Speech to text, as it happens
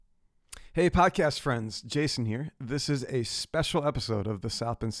Hey, podcast friends, Jason here. This is a special episode of the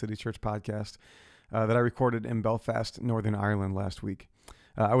South Bend City Church podcast that I recorded in Belfast, Northern Ireland last week.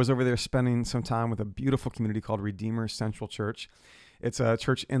 I was over there spending some time with a beautiful community called Redeemer Central Church. It's a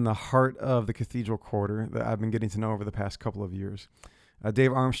church in the heart of the Cathedral Quarter that I've been getting to know over the past couple of years.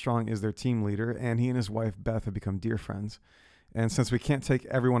 Dave Armstrong is their team leader, and he and his wife, Beth, have become dear friends. And since we can't take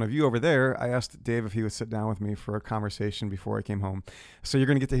every one of you over there, I asked Dave if he would sit down with me for a conversation before I came home. So you're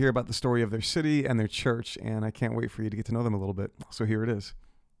going to get to hear about the story of their city and their church, and I can't wait for you to get to know them a little bit. So here it is.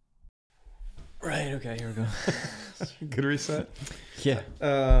 Right, okay, here we go. Good reset? Yeah.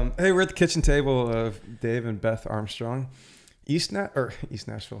 Hey, we're at the kitchen table of Dave and Beth Armstrong. East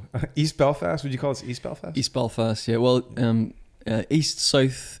Nashville. East Belfast. Would you call this East Belfast? East Belfast, yeah. Well, East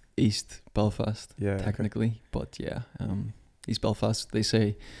Belfast, Yeah, technically. okay. But yeah, East Belfast, they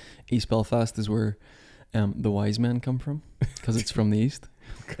say East Belfast is where the wise men come from, because it's from the East.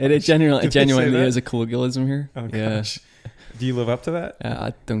 It genuinely is a colloquialism here. Oh, yeah. gosh. Do you live up to that?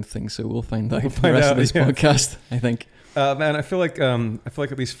 I don't think so. We'll find out We'll the find rest out, of this yeah. podcast, I think. Man, I feel like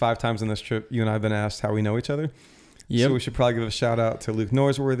at least 5 times on this trip, you and I have been asked how we know each other. Yep. So we should probably give a shout out to Luke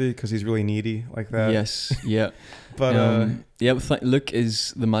Norsworthy because he's really needy like that. Yes, yeah. But Luke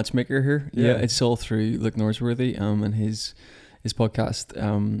is the matchmaker here. Yeah. It's all through Luke Norsworthy and his podcast.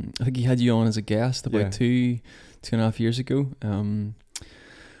 I think he had you on as a guest about 2.5 years ago.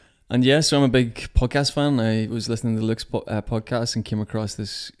 And yeah, so I'm a big podcast fan. I was listening to Luke's podcast and came across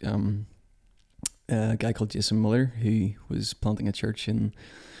this guy called Jason Miller, who was planting a church in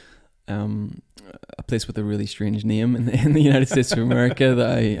a place with a really strange name in the United States of America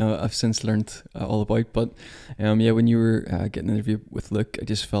that I've since learned all about. But when you were getting an interview with Luke, I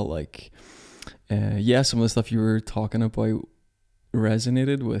just felt like some of the stuff you were talking about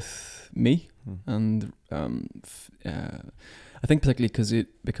resonated with me, and I think particularly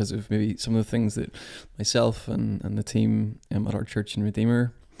because of maybe some of the things that myself and the team at our church in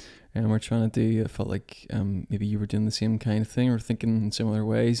Redeemer we're trying to do. I felt like maybe you were doing the same kind of thing or thinking in similar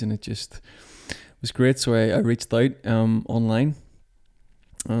ways, and it just was great. So I reached out online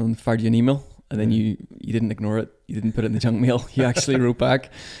and fired you an email, and then you didn't ignore it. You didn't put it in the junk mail. You actually wrote back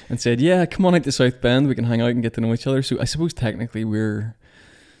and said, yeah, come on out to South Bend. We can hang out and get to know each other. So I suppose technically we're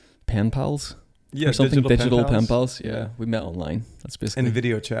pen pals. yeah, Or something digital pen pals. pals. Yeah, we met online. That's basically And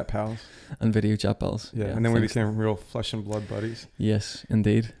video chat pals. and video chat pals. Yeah, and then we thanks. became real flesh and blood buddies. Yes,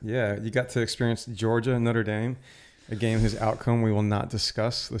 indeed. Yeah, you got to experience Georgia and Notre Dame, a game whose outcome we will not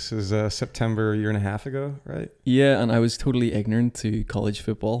discuss. This is September a year and a half ago, right? Yeah, and I was totally ignorant to college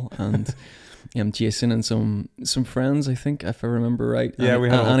football, and Jason and some friends, I think, if I remember right. Yeah, we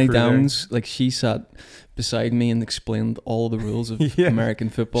had a whole Annie crew there. Downs, like she sat beside me and explained all the rules of Yeah. American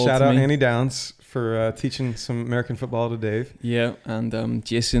football. Shout to out me. Annie Downs for teaching some American football to Dave. Yeah, and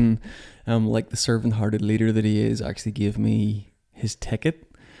Jason, like the servant-hearted leader that he is, actually gave me his ticket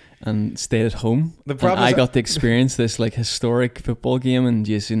and stayed at home. The problem and I is- got to experience this like historic football game, and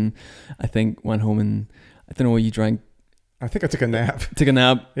Jason, I think, went home and I don't know what you drank, I think I took a nap. took a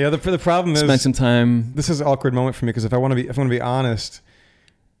nap, Yeah, the problem spent is some time. this is an awkward moment for me because if I want to be honest,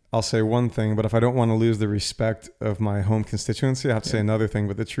 I'll say one thing, but if I don't want to lose the respect of my home constituency, I have to say another thing.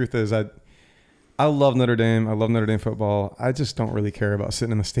 But the truth is, I love Notre Dame. I love Notre Dame football. I just don't really care about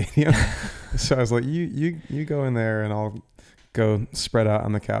sitting in the stadium. So I was like, you go in there, and I'll go spread out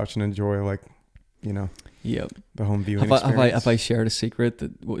on the couch and enjoy Yep. the home viewing Have experience. I shared a secret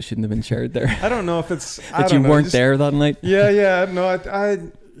that shouldn't have been shared there? I don't know if it's That you weren't there that night? Yeah. No, I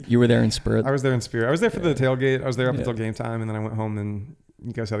You were there in spirit. was there in spirit. I was there for the tailgate. I was there up Yeah. until game time, and then I went home, and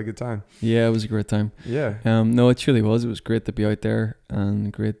you guys had a good time. Yeah, it was a great time. Yeah. No, it truly was. It was great to be out there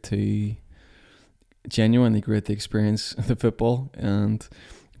and genuinely great to experience the football,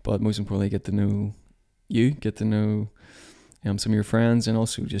 but most importantly, get to know you, get to know some of your friends, and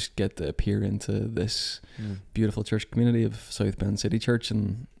also just get to peer into this beautiful church community of South Bend City Church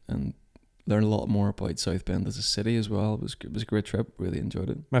and learn a lot more about South Bend as a city as well. It was a great trip. Really enjoyed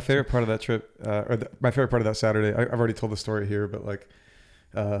it. My favorite part of that trip, my favorite part of that Saturday, I've already told the story here, but like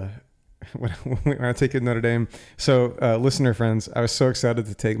when I take it to Notre Dame. So listener friends, I was so excited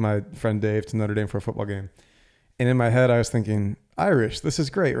to take my friend Dave to Notre Dame for a football game. And in my head, I was thinking, Irish, this is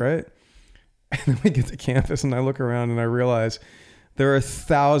great, right? And then we get to campus and I look around and I realize there are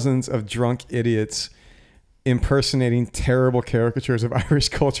thousands of drunk idiots impersonating terrible caricatures of Irish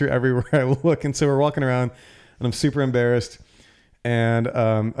culture everywhere I look. And so we're walking around and I'm super embarrassed. And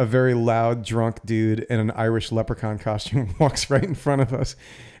a very loud, drunk dude in an Irish leprechaun costume walks right in front of us.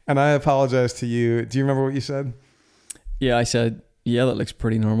 And I apologize to you. Do you remember what you said? Yeah, I said, yeah, that looks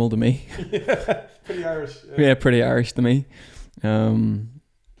pretty normal to me. Yeah, pretty Irish. Yeah, pretty Irish to me.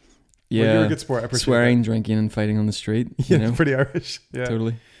 Yeah, well, you're a good sport. I appreciate swearing, drinking, and fighting on the street. Yeah, You know? pretty Irish. Yeah,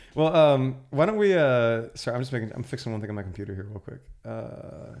 Totally. Well, why don't we? Sorry, I'm fixing one thing on my computer here real quick.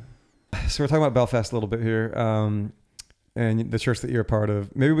 So we're talking about Belfast a little bit here, and the church that you're a part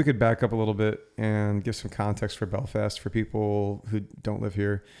of. Maybe we could back up a little bit and give some context for Belfast for people who don't live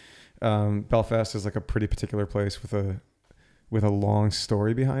here. Belfast is like a pretty particular place with a long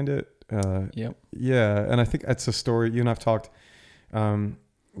story behind it. Yep. Yeah, and I think it's a story. You and I've talked.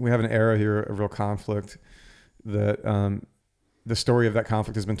 We have an era here of real conflict that the story of that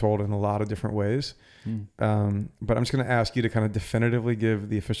conflict has been told in a lot of different ways. But I'm just going to ask you to kind of definitively give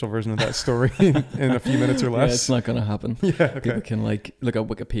the official version of that story in a few minutes or less. Yeah, it's not going to happen. Yeah, okay. People can like look at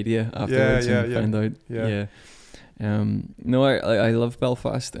Wikipedia afterwards and find out. Yeah. No, I love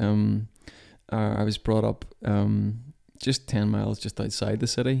Belfast. I was brought up just 10 miles just outside the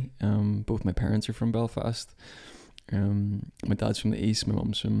city. Both my parents are from Belfast. My dad's from the east, my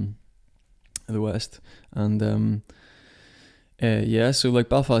mum's from the west, and so like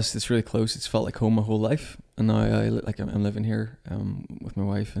Belfast, it's really close. It's felt like home my whole life, and now I'm living here with my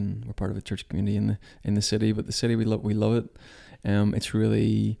wife, and we're part of a church community in the city. But the city we love it. It's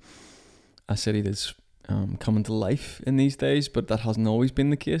really a city that's coming to life in these days, but that hasn't always been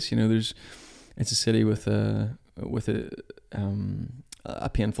the case. You know, it's a city with a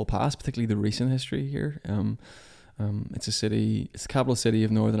painful past, particularly the recent history here. It's the capital city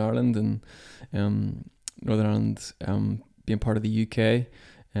of Northern Ireland, and Northern Ireland, being part of the UK,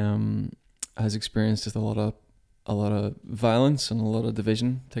 has experienced just a lot of violence and a lot of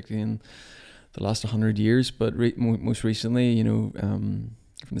division, particularly in the last 100 years. But most recently, you know, from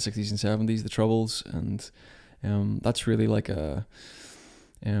the 60s and 70s, the Troubles, and that's really like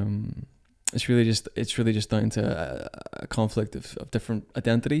it's really just down to a conflict of different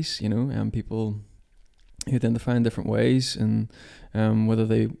identities, you know, and people who identify in different ways, and whether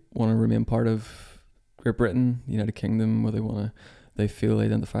they want to remain part of Great Britain, the United Kingdom, whether they feel they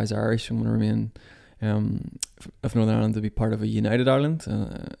identify as Irish and want to remain of Northern Ireland to be part of a united Ireland,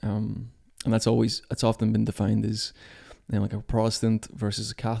 and that's often been defined as like a Protestant versus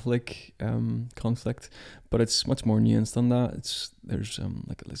a Catholic conflict, but it's much more nuanced than that. There's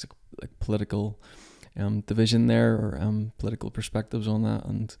like political division there, or political perspectives on that,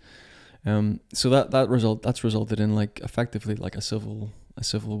 and so that's resulted in like effectively like a civil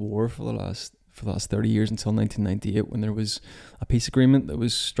war for the last 30 years until 1998, when there was a peace agreement that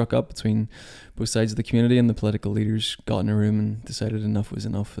was struck up between both sides of the community, and the political leaders got in a room and decided enough was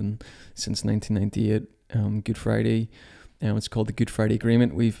enough. And since 1998, Good Friday, it's called the Good Friday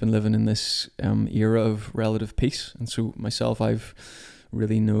Agreement, we've been living in this era of relative peace. And so myself, I've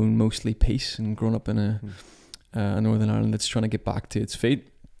really known mostly peace and grown up in a Northern Ireland that's trying to get back to its feet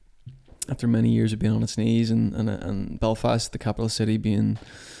after many years of being on its knees, and Belfast, the capital city, being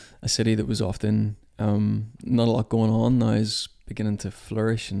a city that was often not a lot going on, now is beginning to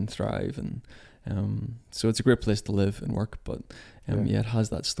flourish and thrive, and so it's a great place to live and work. But it has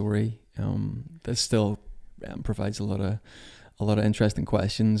that story that still provides a lot of interesting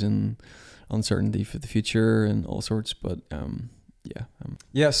questions and uncertainty for the future and all sorts. But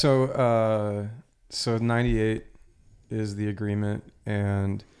so 98 is the agreement,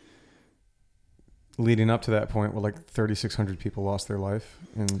 and leading up to that point, where like 3,600 people lost their life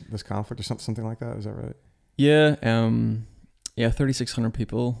in this conflict, or something like that. Is that right? Yeah. 3,600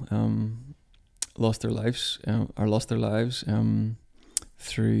 people lost their lives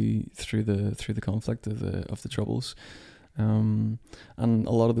through the conflict of the Troubles, and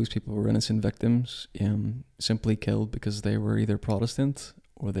a lot of those people were innocent victims, simply killed because they were either Protestant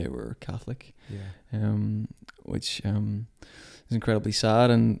or they were Catholic. Yeah. Which is incredibly sad,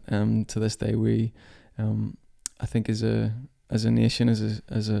 and to this day we, I think as a nation, as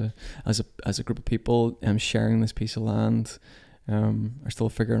a group of people sharing this piece of land, are still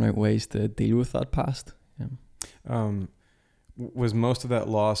figuring out ways to deal with that past. Was most of that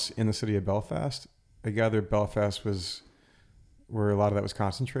loss in the city of Belfast? I gather Belfast was where a lot of that was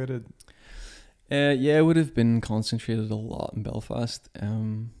concentrated. It would have been concentrated a lot in Belfast,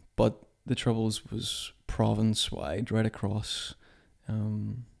 but the Troubles was province-wide, right across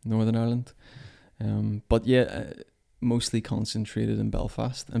Northern Ireland, but mostly concentrated in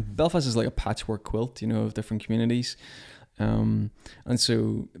Belfast. And Belfast is like a patchwork quilt, you know, of different communities, and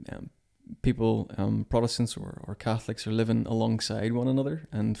so people, Protestants or Catholics, are living alongside one another.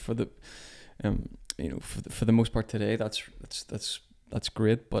 And for the for the most part today, that's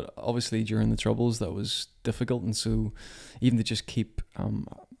great. But obviously during the Troubles, that was difficult, and so even to just keep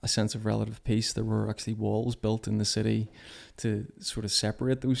a sense of relative peace, there were actually walls built in the city to sort of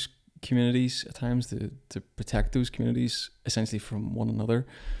separate those communities at times, to protect those communities essentially from one another.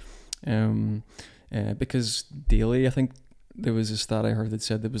 Because daily, I think there was a stat I heard that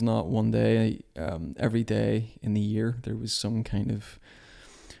said there was not one day, every day in the year there was some kind of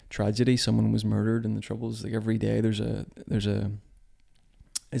tragedy. Someone was murdered in the Troubles. Like every day, is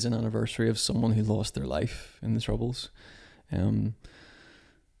an anniversary of someone who lost their life in the Troubles. So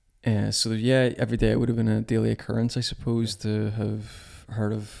yeah, every day it would have been a daily occurrence, I suppose, to have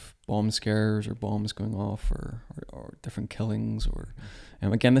heard of bomb scares or bombs going off or different killings. Or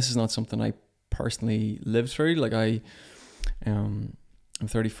again, this is not something I personally lived through. Like I'm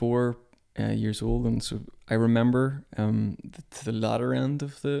 34 years old, and so I remember the latter end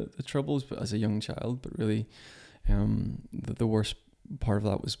of the Troubles, but as a young child. But really, the worst part of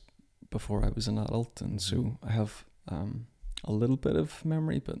that was before I was an adult, and so I have a little bit of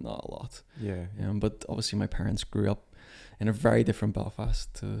memory, but not a lot. Yeah. But obviously, my parents grew up in a very different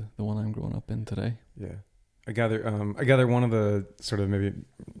Belfast to the one I'm growing up in today. Yeah, I gather one of the sort of maybe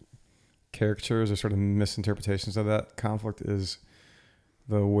caricatures or sort of misinterpretations of that conflict is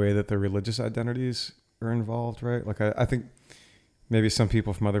the way that the religious identities are involved, right? Like I think maybe some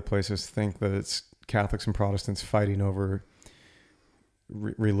people from other places think that it's Catholics and Protestants fighting over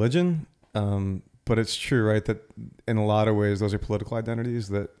religion, but it's true, right, that in a lot of ways those are political identities,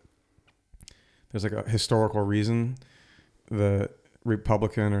 that there's like a historical reason the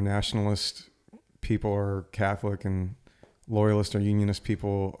Republican or nationalist people are Catholic and loyalist or unionist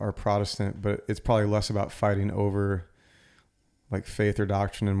people are Protestant, but it's probably less about fighting over like faith or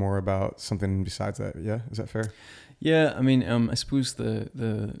doctrine and more about something besides that. Yeah, is that fair? Yeah, I mean, I suppose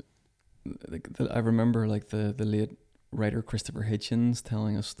the I remember like the late writer Christopher Hitchens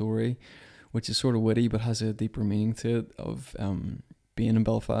telling a story, which is sort of witty but has a deeper meaning to it, of being in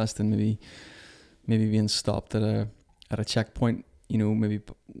Belfast and maybe being stopped at a checkpoint, maybe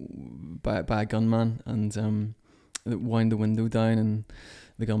by a gunman, and wind the window down, and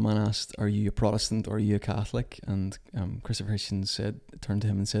the gunman asked, "Are you a Protestant or are you a Catholic?" And Christopher Hitchens turned to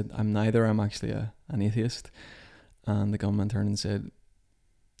him and said, "I'm neither. I'm actually an atheist." And the gunman turned and said,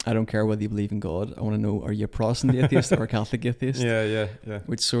 "I don't care whether you believe in God. I want to know, are you a Protestant atheist or a Catholic atheist?" Yeah.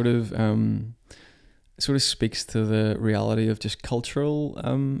 Which sort of speaks to the reality of just cultural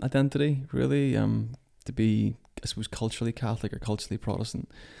identity, really. To be, I suppose, culturally Catholic or culturally Protestant,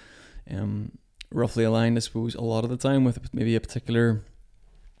 roughly aligned, I suppose, a lot of the time with maybe a particular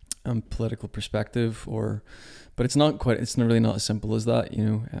political perspective, but it's really not as simple as that.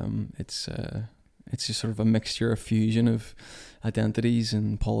 It's just sort of a mixture, a fusion of identities,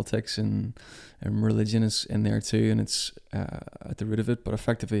 and politics and religion is in there too, and it's at the root of it. But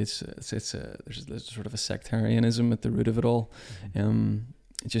effectively, there's sort of a sectarianism at the root of it all.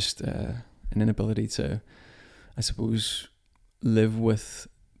 Just an inability to, I suppose, live with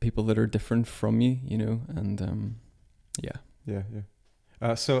people that are different from you, and yeah.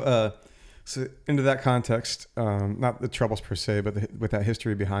 So into that context, not the Troubles per se, but with that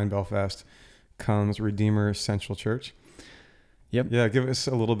history behind Belfast comes Redeemer Central Church. Yep. Yeah, give us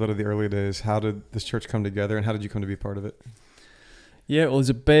a little bit of the early days. How did this church come together, and how did you come to be part of it? Yeah, well, it's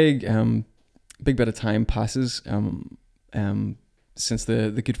a big bit of time passes since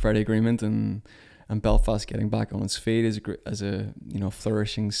the Good Friday Agreement and Belfast getting back on its feet as a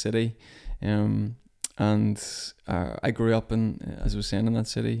flourishing city. And I grew up as I was saying, in that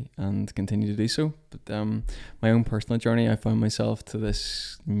city and continue to do so. But my own personal journey, I found myself to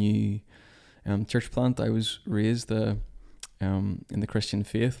this new church plant. I was raised in the Christian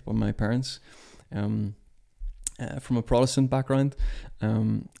faith by my parents, from a Protestant background,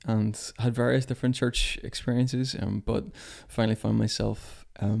 and had various different church experiences, but finally found myself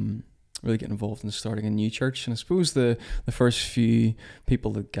really getting involved in starting a new church. And I suppose the first few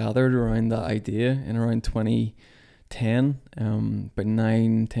people that gathered around that idea in around 2010, about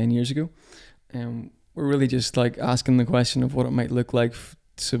 9-10 years ago, were really just like asking the question of what it might look like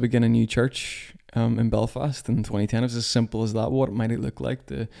to begin a new church in Belfast in 2010. It was as simple as that. What might it look like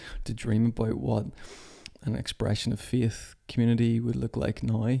to dream about what an expression of faith community would look like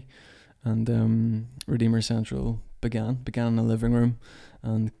now? And Redeemer Central began in a living room,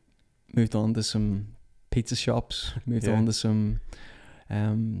 and moved on to some pizza shops, moved on to some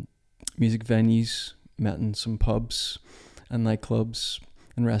music venues, met in some pubs and nightclubs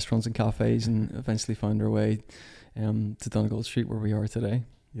and restaurants and cafes, and eventually found our way to Donegal Street, where we are today.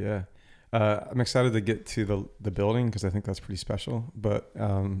 Yeah. I'm excited to get to the building, because I think that's pretty special. But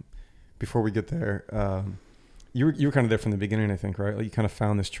before we get there, you were kind of there from the beginning, I think, right? Like you kind of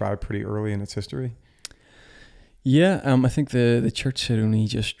found this tribe pretty early in its history. Yeah, I think the church had only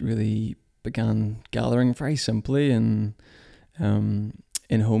just really began gathering very simply in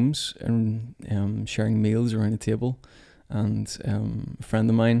homes and sharing meals around a table. and a friend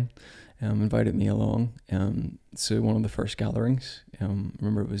of mine invited me along to one of the first gatherings. I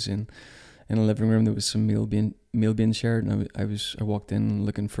remember it was in a living room. There was some meal being shared, and I walked in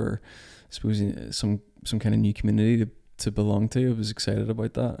looking for, I suppose, some kind of new community to belong to. I was excited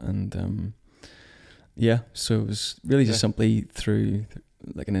about that, and so it was really just simply through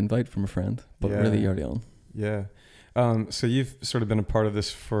like an invite from a friend, but really early on. Yeah. So you've sort of been a part of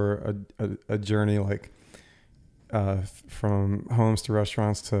this for a journey, like from homes to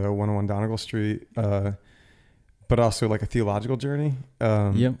restaurants to 101 Donegal Street, but also like a theological journey.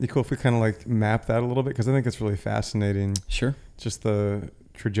 It'd be cool if we kind of like map that a little bit, because I think it's really fascinating. Sure. Just the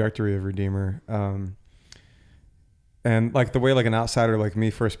trajectory of Redeemer. And like the way like an outsider like me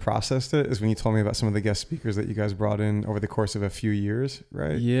first processed it is when you told me about some of the guest speakers that you guys brought in over the course of a few years,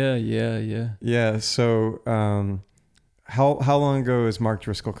 right? Yeah. So how long ago is Mark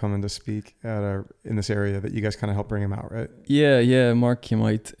Driscoll coming to speak in this area that you guys kind of helped bring him out, right? Yeah. Mark came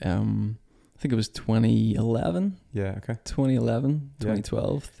out, I think it was 2011. Yeah, okay. 2011,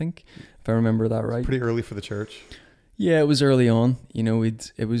 2012, I think, if I remember that right. It's pretty early for the church. Yeah, it was early on. You know,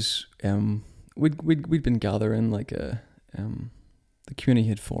 we'd been gathering like the community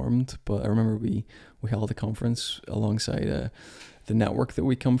had formed, but I remember we held a conference alongside the network that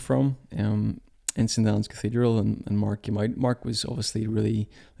we come from in St. Anne's Cathedral, and Mark came out. Mark was obviously really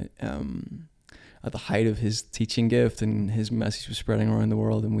at the height of his teaching gift, and his message was spreading around the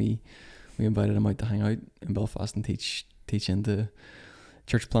world, and we invited him out to hang out in Belfast and teach into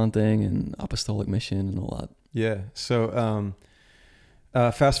church planting and apostolic mission and all that. Yeah. So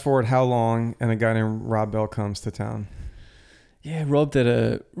fast forward how long, and a guy named Rob Bell comes to town. Yeah, Rob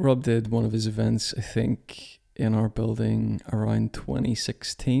did one of his events, I think, in our building around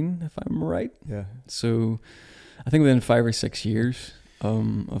 2016, if I'm right. Yeah. So I think within 5 or 6 years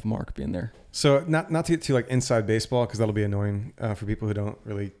of Mark being there. So not to get too like inside baseball, because that'll be annoying for people who don't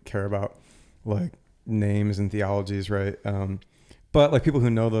really care about like names and theologies, right? But like people who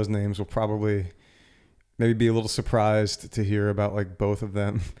know those names will probably maybe be a little surprised to hear about like both of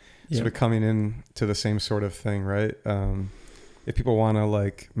them sort of coming in to the same sort of thing, right? If people want to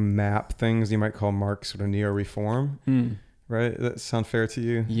like map things, you might call Mark sort of neo-reform, right? That sound fair to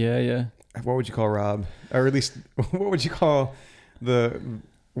you? Yeah. What would you call Rob? Or at least what would you call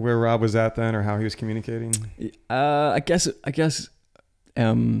where Rob was at then, or how he was communicating? I guess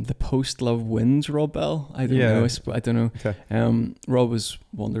the post-love wins Rob Bell. I don't know. I don't know. Okay. Rob was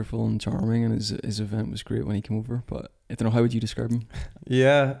wonderful and charming, and his event was great when he came over. But I don't know, how would you describe him?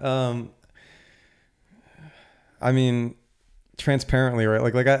 Yeah. I mean, transparently, right?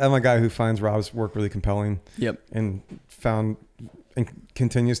 Like I'm a guy who finds Rob's work really compelling. Yep. And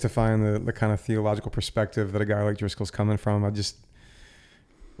continues to find the kind of theological perspective that a guy like Driscoll's coming from. I'm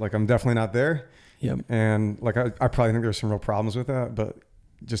definitely not there. Yep. And like I probably think there's some real problems with that, but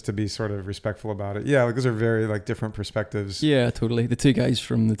just to be sort of respectful about it. Yeah, like those are very like different perspectives. Yeah, totally. The two guys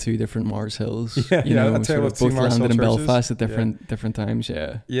from the two different Mars Hills. Yeah, both landed in Belfast at different times.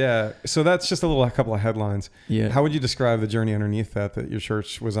 Yeah. Yeah. So that's just a couple of headlines. Yeah. How would you describe the journey underneath that your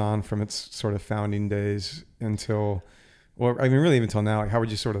church was on from its sort of founding days until, well, I mean, really even until now? Like, how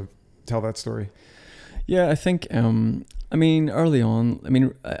would you sort of tell that story? Yeah, I think, early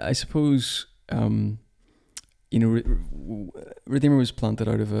on, I suppose, Redeemer was planted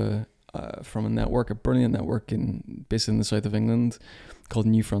out of from a network, a brilliant network based in the south of England called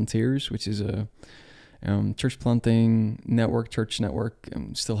New Frontiers, which is a church planting network, church network.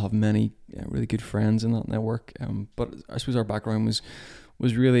 Still have many really good friends in that network. But I suppose our background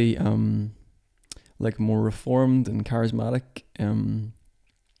was really like more reformed and charismatic. And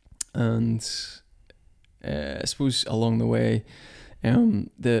I suppose along the way,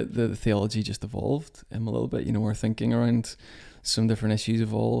 the theology just evolved a little bit. Our thinking around some different issues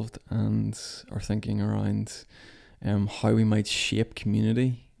evolved, and our thinking around how we might shape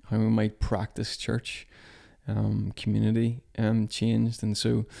community, how we might practice church community changed. And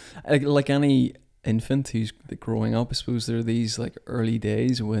so like any infant who's growing up, I suppose there are these like early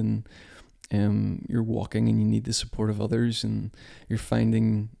days when you're walking and you need the support of others, and you're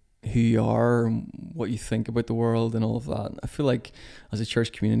finding who you are and what you think about the world and all of that. I feel like as a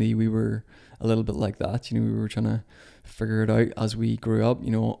church community, we were a little bit like that. We were trying to figure it out as we grew up,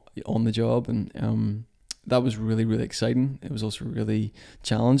 on the job. And that was really, really exciting. It was also really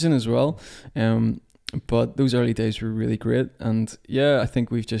challenging as well. But those early days were really great. And yeah, I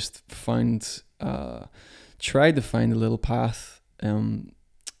think we've just tried to find a little path,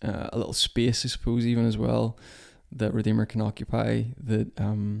 a little space, I suppose, even as well, that Redeemer can occupy, that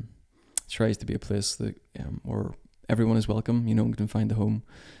tries to be a place that where everyone is welcome, can find a home.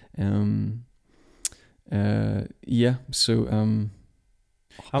 Yeah. So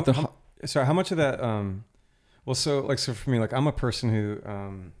Sorry, how much of that? Well, so for me, like I'm a person who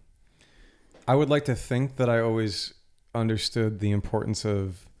I would like to think that I always understood the importance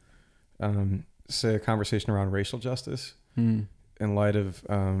of say a conversation around racial justice in light of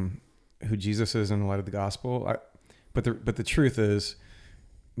who Jesus is in light of the gospel. But the truth is,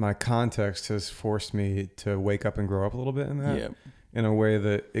 my context has forced me to wake up and grow up a little bit in that, in a way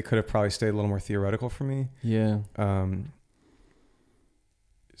that it could have probably stayed a little more theoretical for me. Yeah.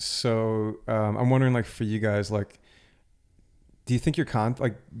 So I'm wondering, like, for you guys, like, do you think your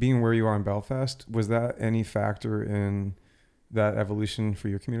like being where you are in Belfast, was that any factor in that evolution for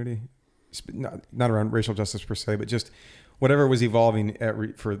your community? Not around racial justice per se, but just whatever was evolving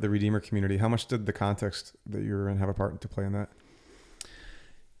for the Redeemer community. How much did the context that you were in have a part to play in that?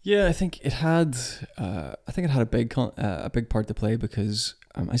 Yeah, I think it had. A big part to play because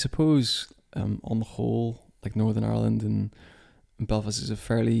I suppose on the whole, like Northern Ireland and Belfast is a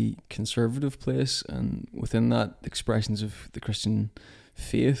fairly conservative place, and within that, expressions of the Christian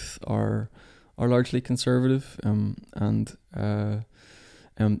faith are largely conservative. And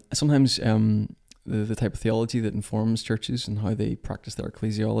sometimes the type of theology that informs churches and how they practice their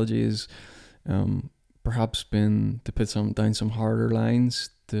ecclesiology is perhaps been to put down some harder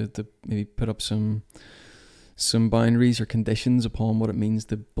lines, to maybe put up some boundaries or conditions upon what it means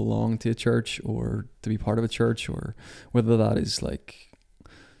to belong to a church or to be part of a church, or whether that is like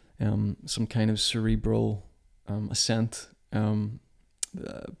some kind of cerebral assent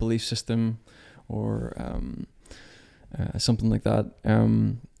belief system or something like that.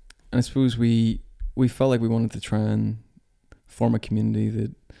 And I suppose we felt like we wanted to try and form a community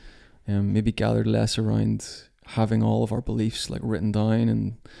that maybe gathered less around having all of our beliefs like written down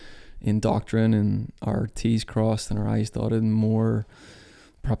and in doctrine and our T's crossed and our I's dotted, and more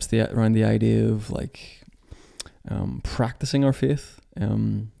perhaps around the idea of like practicing our faith.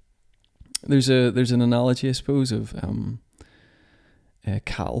 There's an analogy, I suppose, of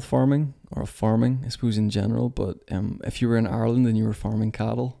cattle farming or farming, I suppose, in general. But if you were in Ireland and you were farming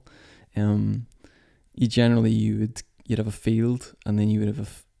cattle, you'd have a field, and then you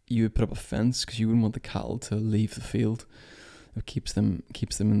would put up a fence because you wouldn't want the cattle to leave the field. It keeps them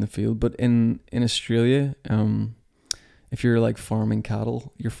in the field. But in Australia, if you're like farming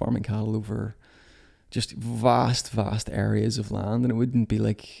cattle, you're farming cattle over just vast areas of land, and it wouldn't be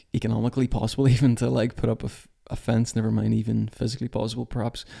like economically possible even to like put up a fence, never mind even physically possible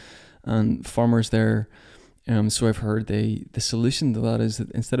perhaps. And farmers there, so I've heard the solution to that is that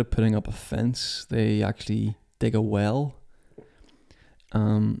instead of putting up a fence, they actually dig a well.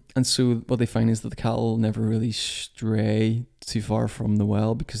 And so what they find is that the cattle never really stray too far from the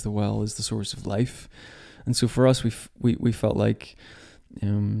well, because the well is the source of life. And so for us, we felt like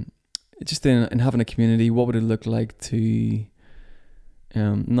just in having a community, what would it look like to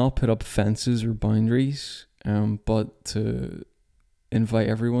not put up fences or boundaries, but to invite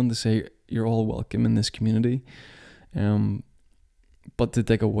everyone, to say you're all welcome in this community, but to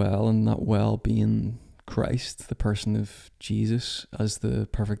dig a well, and that well being Christ, the person of Jesus, as the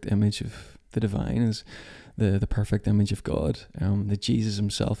perfect image of the divine, as the perfect image of God, that Jesus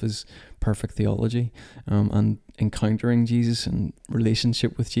himself is perfect theology, and encountering Jesus and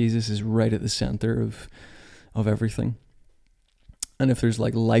relationship with Jesus is right at the center of everything. And if there's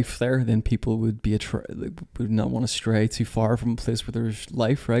like life there, then people would would not want to stray too far from a place where there's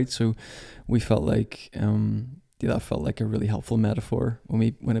life, right? So we felt like that felt like a really helpful metaphor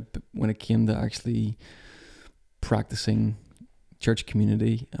when it came to actually practicing church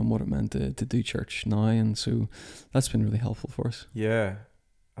community and what it meant to do church now. And so that's been really helpful for us. Yeah,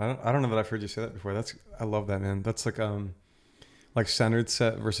 I don't know that I've heard you say that before. I love that, man. That's like centered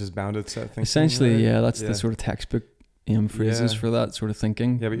set versus bounded set thinking. Essentially, right? Yeah, that's the sort of textbook phrases for that sort of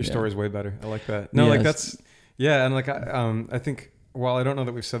thinking. Yeah, but your story is way better. I like that. No, like that's and like I think while I don't know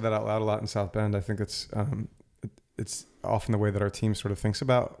that we've said that out loud a lot in South Bend, I think it's often the way that our team sort of thinks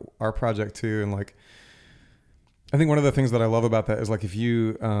about our project too. And like, I think one of the things that I love about that is like if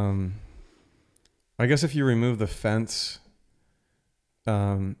you, I guess if you remove the fence,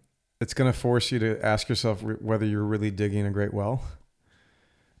 it's going to force you to ask yourself whether you're really digging a great well.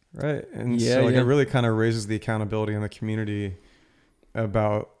 Right. And so like it really kind of raises the accountability in the community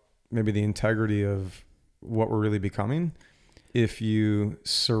about maybe the integrity of what we're really becoming. If you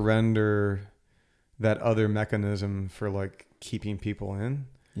surrender that other mechanism for like keeping people in.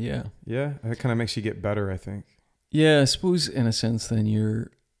 Yeah. Yeah. It kind of makes you get better, I think. Yeah. I suppose in a sense, then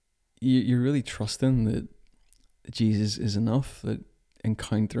you're really trusting that Jesus is enough, that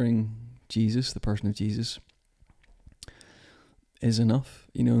encountering Jesus, the person of Jesus, is enough,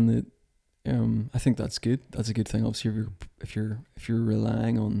 and that I think that's good. That's a good thing. Obviously, if you're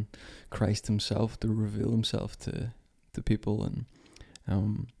relying on Christ Himself to reveal Himself to people, and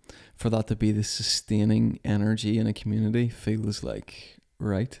for that to be the sustaining energy in a community, feels like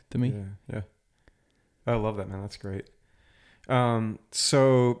right to me. Yeah. I love that, man. That's great.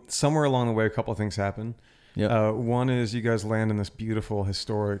 So somewhere along the way, a couple of things happen. Yeah. One is you guys land in this beautiful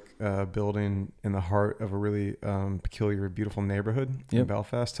historic building in the heart of a really peculiar, beautiful neighborhood in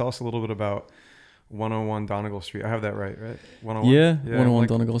Belfast. Tell us a little bit about 101 Donegal Street. I have that right? 101? Yeah, 101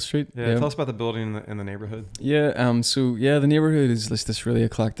 Donegal Street. Yeah, tell us about the building in the neighborhood. Yeah, so the neighborhood is this really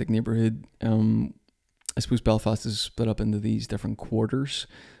eclectic neighborhood. I suppose Belfast is split up into these different quarters.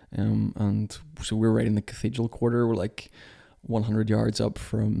 And so we're right in the cathedral quarter. We're like 100 yards up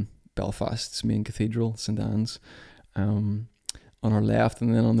from Belfast's main cathedral, St. Anne's, on our left,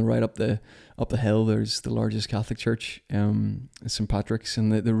 and then on the right up the hill there's the largest Catholic church, St. Patrick's,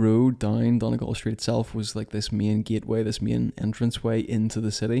 and the road down Donegal Street itself was like this main gateway, this main entranceway into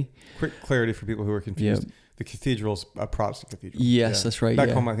the city. Quick clarity for people who are confused. Yeah. The cathedral's a Protestant cathedral. Yes, that's right.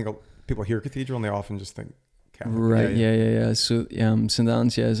 Back home, I think people hear cathedral and they often just think Catholic. Right, yeah. So St.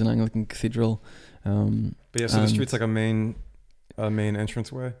 Anne's, is an Anglican cathedral. But so the street's like a main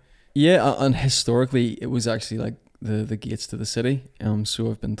entranceway. Yeah, and historically it was actually like the gates to the city.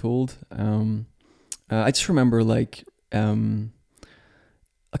 So I've been told. I just remember like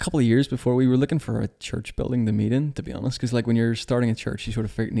a couple of years before we were looking for a church building to meet in, to be honest, because like when you're starting a church, you sort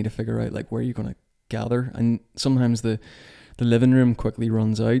of need to figure out like where you're going to gather, and sometimes the living room quickly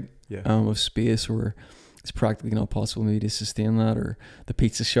runs out of space, or it's practically not possible maybe to sustain that, or the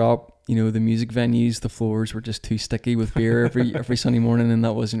pizza shop, the music venues, the floors were just too sticky with beer every Sunday morning, and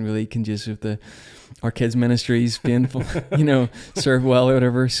that wasn't really conducive to our kids' ministries being served well or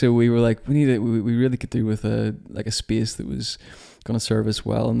whatever. So we were like, we really could do with a space that was going to serve us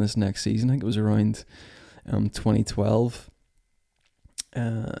well in this next season. I think it was around 2012.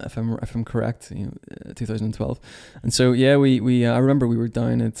 If I'm correct, 2012, and so we I remember we were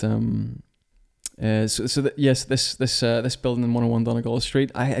down at this building in 101 Donegal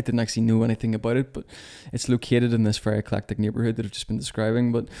Street. I didn't actually know anything about it, but it's located in this very eclectic neighborhood that I've just been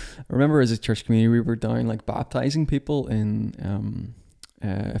describing. But I remember as a church community, we were down like baptizing people in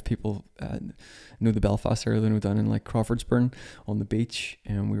if people know the Belfast area, they know down in like Crawfordsburn on the beach,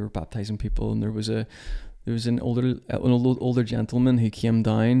 and we were baptizing people, and there was an older gentleman who came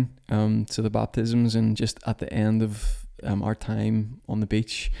down to the baptisms, and just at the end of our time on the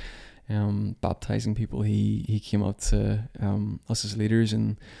beach baptizing people, he came up to us as leaders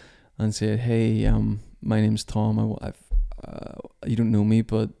and said, "Hey, my name's Tom. You don't know me,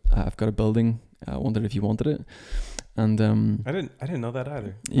 but I've got a building. I wondered if you wanted it." And I didn't know that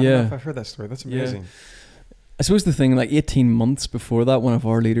either. I Yeah, don't know if I've heard that story. That's amazing. Yeah. I suppose the thing, like 18 months before that, one of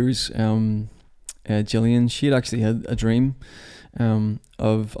our leaders, Gillian, she had actually had a dream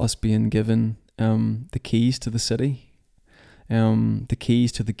of us being given the keys to the city, the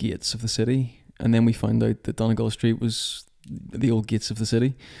keys to the gates of the city. And then we found out that Donegal Street was the old gates of the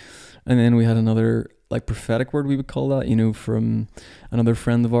city. And then we had another like prophetic word, we would call that, from another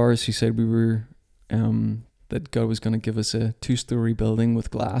friend of ours who said we were that God was going to give us a 2-story building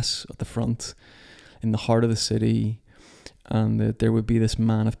with glass at the front in the heart of the city, and that there would be this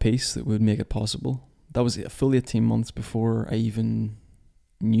man of peace that would make it possible. That was a full 18 months before I even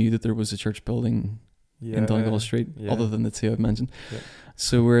knew that there was a church building in Donegal Street, other than the two I've mentioned. Yeah.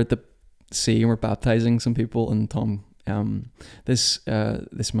 So we're at the sea and we're baptizing some people, and Tom, this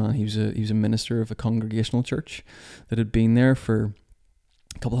man, he was a minister of a congregational church that had been there for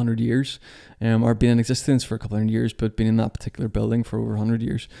a couple hundred years, or been in existence for a couple hundred years, but been in that particular building for over 100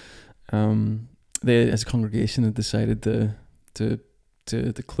 years. They, as a congregation, had decided to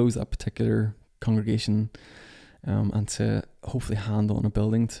close that particular congregation, and to hopefully hand on a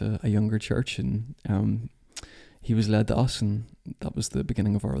building to a younger church. And he was led to us, and that was the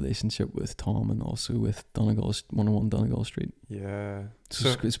beginning of our relationship with Tom, and also with 101 Donegal Street. Yeah,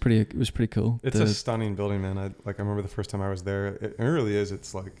 so it was pretty cool. It's a stunning building, man. I remember the first time I was there. It really is.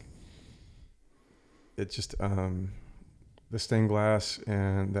 It's like, it's just the stained glass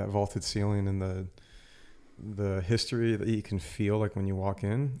and that vaulted ceiling and the history that you can feel like when you walk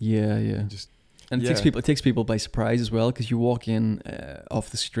in. Yeah. It takes people by surprise as well, because you walk in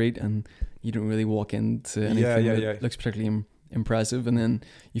off the street and you don't really walk into anything that looks particularly impressive, and then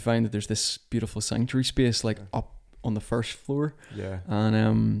you find that there's this beautiful sanctuary space like up on the first floor. Yeah.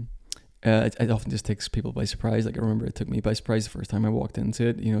 And it often just takes people by surprise. Like I remember it took me by surprise the first time I walked into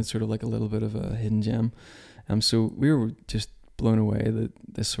it. It's sort of like a little bit of a hidden gem. So we were just blown away that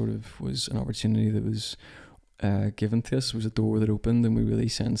this sort of was an opportunity that was given to us. It was a door that opened, and we really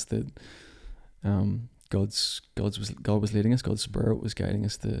sensed that God was leading us. God's Spirit was guiding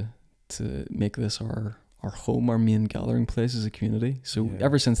us to make this our home, our main gathering place as a community. So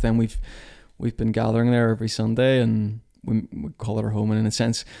ever since then, we've been gathering there every Sunday, and we call it our home. And in a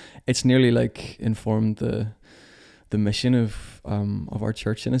sense, it's nearly like informed the mission of our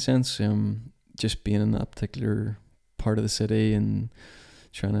church in a sense. Just being in that particular part of the city and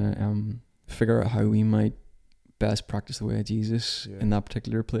trying to figure out how we might best practice the way of Jesus in that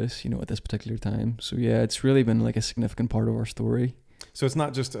particular place, at this particular time. So it's really been like a significant part of our story. So it's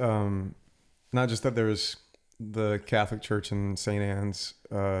not just that there's the Catholic Church in St. Anne's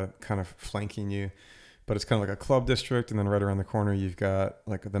kind of flanking you, but it's kind of like a club district, and then right around the corner you've got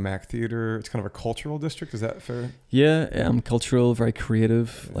like the Mac Theater. It's kind of a cultural district. Is that fair? Yeah, cultural, very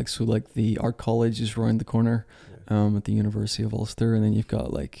creative. Yeah. Like the art college is around the corner at the University of Ulster, and then you've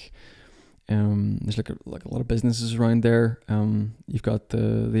got there's like a lot of businesses around there. You've got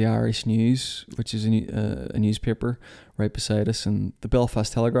the Irish News, which is a newspaper right beside us, and the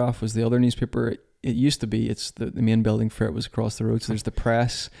Belfast Telegraph was the other newspaper. It used to be. It's the main building for it was across the road. So there's the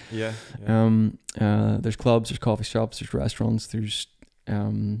press. There's clubs, there's coffee shops, there's restaurants, there's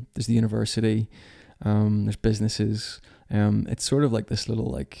the university, there's businesses. It's sort of like this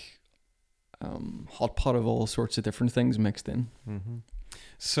little hot pot of all sorts of different things mixed in. Mm-hmm.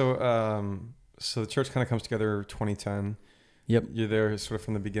 So the church kind of comes together 2010. Yep. You're there sort of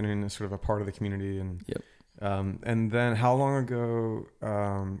from the beginning, as sort of a part of the community, and yep. And then how long ago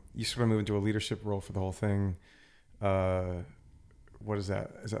you sort of moved into a leadership role for the whole thing? What is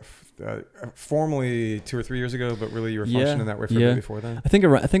that? Is that formally 2 or 3 years ago, but really you were functioning that way for a bit before then? I think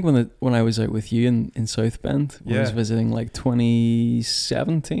when I was out with you in South Bend, when I was visiting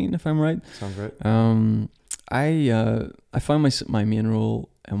 2017, if I'm right. Sounds right. I found my main role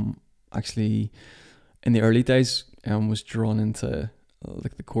actually in the early days was drawn into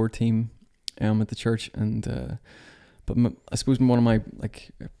the core team at the church, and but I suppose one of my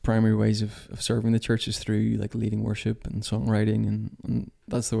primary ways of serving the church is through leading worship and songwriting, and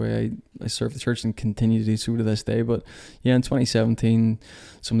that's the way I serve the church and continue to do so to this day. But in 2017,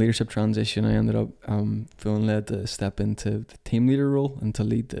 some leadership transition, I ended up feeling led to step into the team leader role and to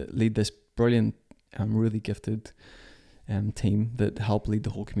lead this brilliant, really gifted team that helped lead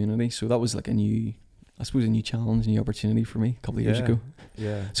the whole community. So that was a new challenge, a new opportunity for me a couple of years ago.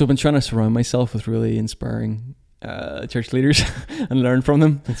 Yeah. So I've been trying to surround myself with really inspiring church leaders and learn from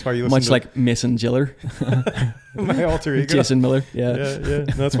them. That's why you listen like Mason Giller, my alter ego, Jason Miller. Yeah. No,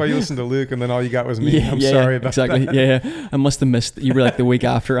 that's why you listened to Luke, and then all you got was me. I'm sorry about exactly. that. Yeah. I must have missed. You were the week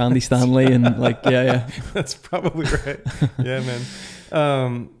after Andy Stanley, and That's probably right. Yeah, man.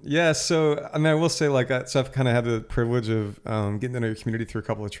 So I will say so I've kind of had the privilege of getting to know your community through a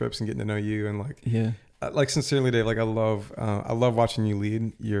couple of trips and getting to know you, and sincerely, Dave, I love watching you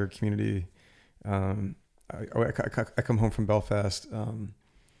lead your community. I come home from Belfast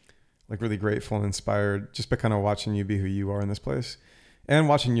really grateful and inspired just by kind of watching you be who you are in this place, and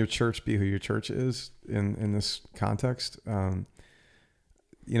watching your church be who your church is in this context.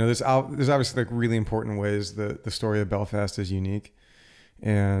 There's obviously really important ways that the story of Belfast is unique,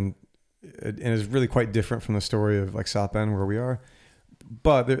 and is really quite different from the story of South Bend where we are.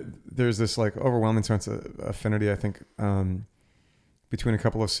 But there's this overwhelming sense of affinity, I think, between a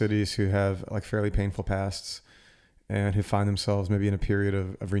couple of cities who have fairly painful pasts and who find themselves maybe in a period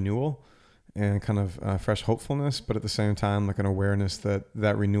of renewal and kind of fresh hopefulness, but at the same time an awareness that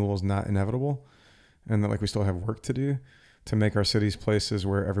renewal is not inevitable, and that we still have work to do to make our cities places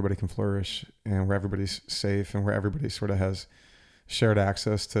where everybody can flourish and where everybody's safe and where everybody sort of has shared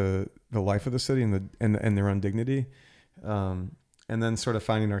access to the life of the city and their own dignity. And then sort of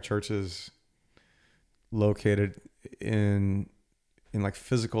finding our churches located in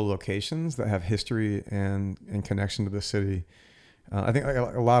physical locations that have history and connection to the city. I think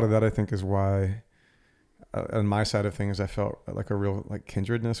a lot of that is why on my side of things I felt a real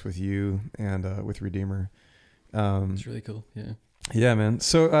kindredness with you and with Redeemer. It's really cool. Yeah, man.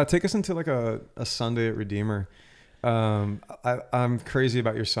 So take us into a Sunday at Redeemer. I'm crazy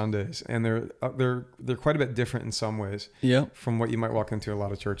about your Sundays, and they're quite a bit different in some ways. Yeah. From what you might walk into a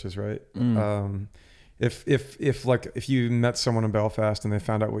lot of churches, right? Mm. If you met someone in Belfast and they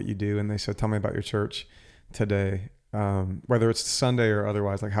found out what you do and they said, "Tell me about your church today," whether it's Sunday or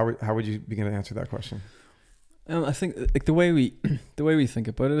otherwise, how would you begin to answer that question? I think the way we think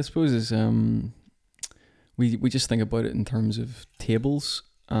about it, I suppose, is we just think about it in terms of tables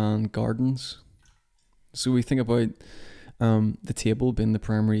and gardens. So we think about the table being the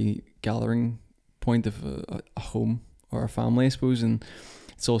primary gathering point of a home or a family, I suppose, and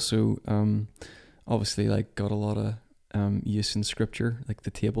it's also obviously got a lot of use in scripture,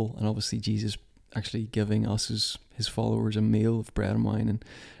 the table, and obviously Jesus actually giving us as his followers a meal of bread and wine,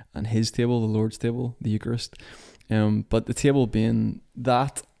 and his table, the Lord's table, the Eucharist. But the table being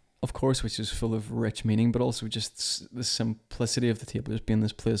that, of course, which is full of rich meaning, but also just the simplicity of the table, just being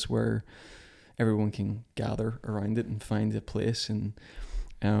this place where everyone can gather around it and find a place. And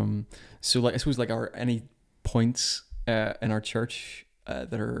so like I suppose like any points in our church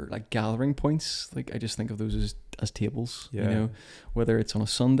that are like gathering points, like I just think of those as tables. Yeah. You know, whether it's on a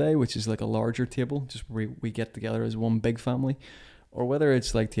Sunday, which is like a larger table, just where we get together as one big family, or whether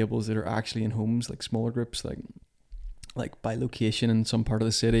it's like tables that are actually in homes, like smaller groups, like by location in some part of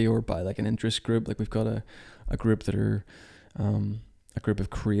the city, or by like an interest group. Like we've got a group that are a group of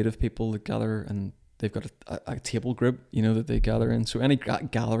creative people that gather, and they've got a table group, you know, that they gather in. So any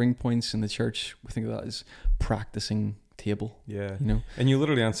gathering points in the church, we think of that as practicing table. Yeah. You know, And you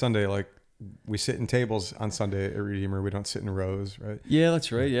literally on Sunday, like we sit in tables on Sunday at Redeemer. We don't sit in rows, right? yeah,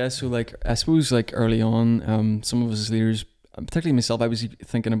 that's right. Yeah, so like I suppose like early on, some of us as leaders, particularly myself, I was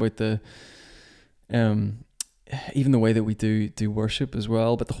thinking about the even the way that we do worship as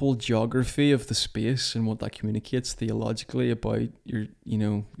well, but the whole geography of the space and what that communicates theologically about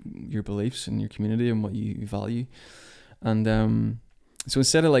your beliefs and your community and what you value. And so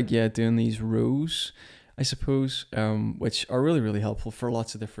instead of doing these rows, I suppose, which are really, really helpful for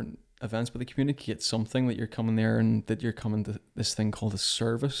lots of different events, but they communicate something, that you're coming there and that you're coming to this thing called a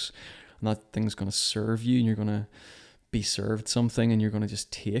service, and that thing's going to serve you, and you're going to be served something, and you're going to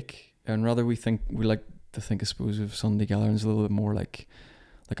just take. And rather we like to think, I suppose, of Sunday gatherings a little bit more like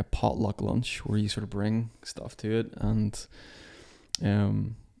a potluck lunch, where you sort of bring stuff to it, and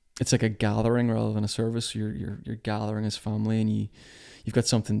it's like a gathering rather than a service. You're gathering as family, and you've got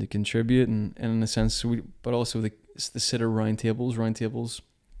something to contribute, and in a sense, but also the sit around tables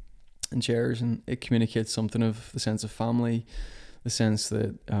and chairs, and it communicates something of the sense of family, the sense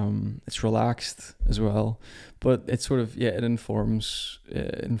that it's relaxed as well, but it sort of it informs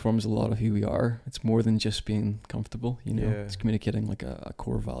a lot of who we are. It's more than just being comfortable, you know. It's communicating like a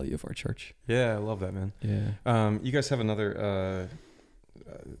core value of our church. Yeah, I love that, man. Yeah. You guys have another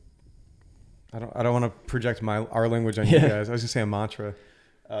I don't want to project our language on you guys. I was gonna say a mantra.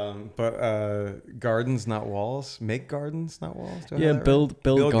 But gardens, not walls. Make gardens, not walls. Build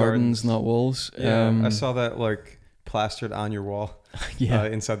gardens, not walls. Yeah, I saw that like plastered on your wall.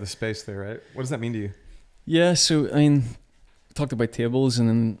 Inside the space there, right? What does that mean to you? Yeah, so I mean, we talked about tables, and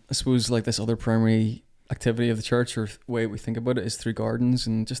then I suppose like this other primary activity of the church, or way we think about it, is through gardens,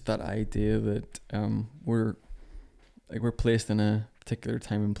 and just that idea that we're placed in a particular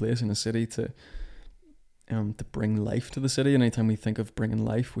time and place in a city to bring life to the city. And anytime we think of bringing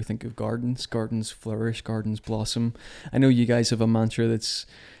life, we think of gardens. Gardens flourish, gardens blossom. I know you guys have a mantra that's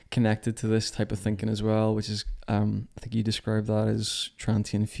connected to this type of thinking as well, which is I think you described that as trying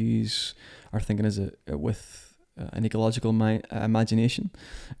to infuse our thinking with an ecological imagination.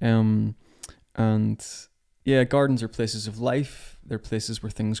 And yeah, gardens are places of life. They're places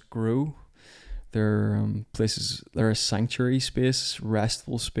where things grow. They're places, they're a sanctuary space,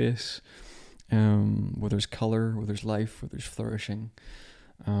 restful space, where there's colour, where there's life, where there's flourishing.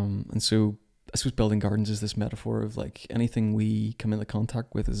 And so I suppose building gardens is this metaphor of like anything we come into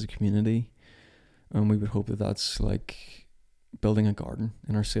contact with as a community, and we would hope that that's like building a garden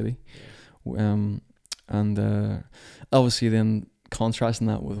in our city. And obviously then contrasting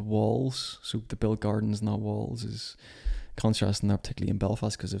that with walls, so to build gardens, not walls, is contrasting that particularly in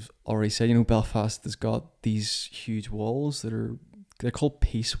Belfast, because I've already said, you know, Belfast has got these huge walls they're called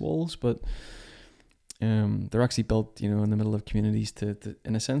peace walls, but they're actually built, you know, in the middle of communities to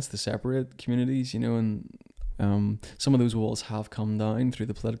in a sense to separate communities, you know, and some of those walls have come down through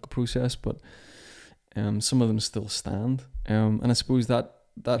the political process, but some of them still stand, and I suppose that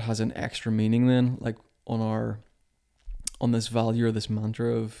has an extra meaning then, like on this value or this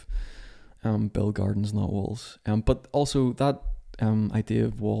mantra of build gardens, not walls, but also that idea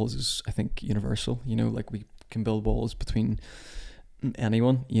of walls is, I think, universal, you know, like we can build walls between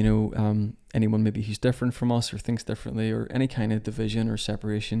anyone, you know, anyone maybe who's different from us or thinks differently, or any kind of division or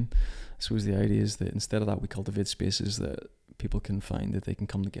separation. I suppose the idea is that instead of that, we cultivate spaces that people can find that they can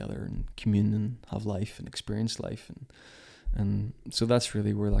come together and commune and have life and experience life, and so that's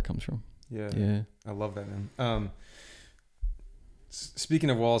really where that comes from. Yeah, I love that, man. Speaking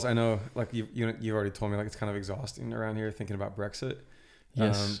of walls, I know like you already told me like it's kind of exhausting around here thinking about Brexit.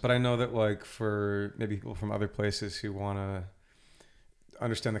 Yes. But I know that like for maybe people from other places who want to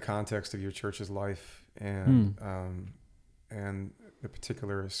understand the context of your church's life and the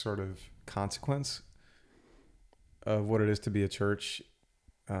particular sort of consequence of what it is to be a church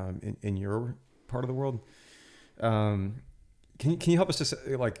in your part of the world, can Can you help us just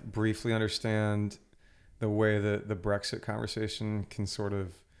like briefly understand the way that the Brexit conversation can sort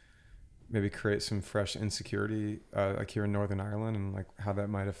of maybe create some fresh insecurity, like here in Northern Ireland, and like how that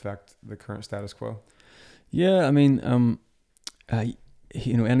might affect the current status quo? Yeah, I mean,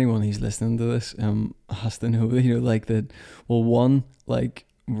 anyone who's listening to this has to know, like that. Well, one, like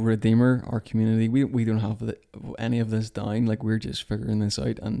Redeemer, our community, we don't have any of this down. Like we're just figuring this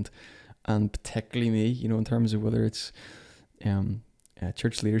out, and particularly me, in terms of whether it's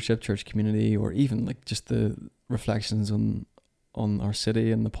church leadership, church community, or even like just the reflections on our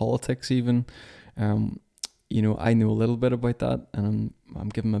city and the politics even. I know a little bit about that, and I'm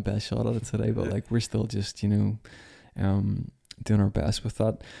giving my best shot at it today, but like we're still just doing our best with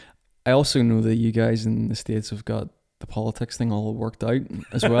that. I also know that you guys in the States have got the politics thing all worked out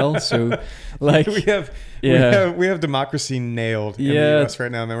as well. So like we have democracy nailed in the US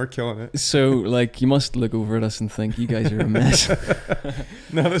right now, and then we're killing it. So like you must look over at us and think you guys are a mess.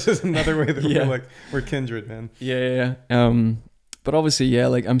 No, this is another way that we're kindred, man. Yeah. But obviously,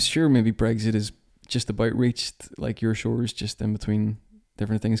 like I'm sure maybe Brexit is just about reached like your shores, just in between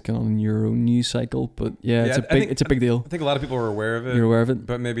different things going on in your own news cycle. But it's a big deal. I think a lot of people are aware of it. You're aware of it,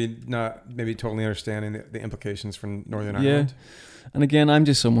 but maybe not totally understanding the implications for Northern Ireland. And again, I'm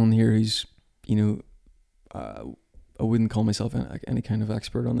just someone here who's I wouldn't call myself any kind of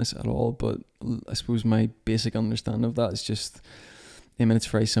expert on this at all, but I suppose my basic understanding of that is just, it's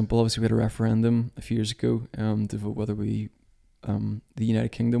very simple. Obviously, we had a referendum a few years ago to vote whether the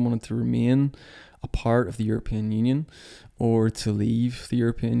United Kingdom wanted to remain a part of the European Union or to leave the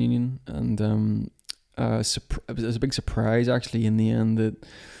European Union. And it was a big surprise actually in the end that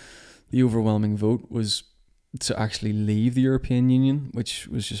the overwhelming vote was to actually leave the European Union, which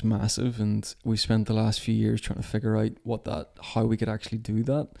was just massive. And we spent the last few years trying to figure out how we could actually do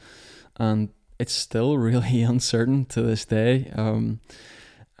that. And it's still really uncertain to this day.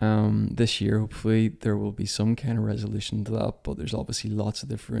 This year, hopefully, there will be some kind of resolution to that, but there's obviously lots of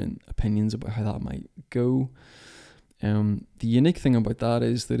different opinions about how that might go. The unique thing about that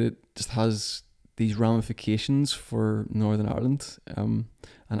is that it just has these ramifications for Northern Ireland and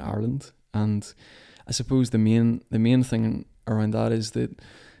Ireland. And I suppose the main thing around that is that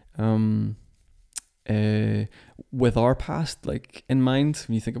with our past like in mind,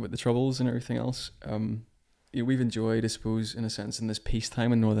 when you think about the Troubles and everything else, we've enjoyed, I suppose, in a sense, in this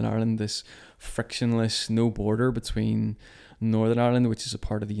peacetime in Northern Ireland, this frictionless, no border between Northern Ireland, which is a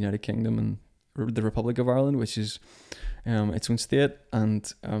part of the United Kingdom, and the Republic of Ireland, which is its own state,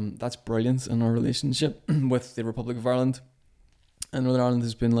 and that's brilliant in our relationship with the Republic of Ireland. And Northern Ireland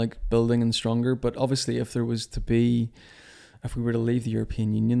has been like building and stronger, but obviously if we were to leave the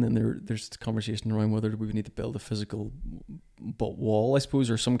European Union, then there's conversation around whether we would need to build a physical wall, I suppose,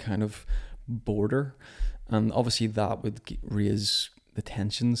 or some kind of border. And obviously that would raise the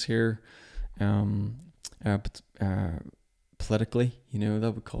tensions here, but politically,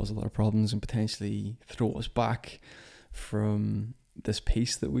 that would cause a lot of problems and potentially throw us back from this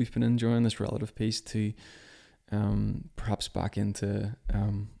peace that we've been enjoying, this relative peace, to perhaps back into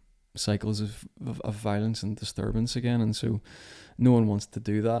cycles of violence and disturbance again. And so no one wants to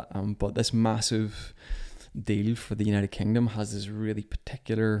do that. But this massive deal for the United Kingdom has this really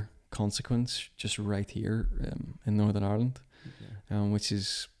particular consequence just right here in Northern Ireland, which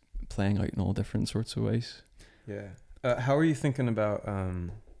is playing out in all different sorts of ways. How are you thinking about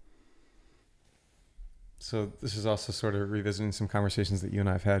so this is also sort of revisiting some conversations that you and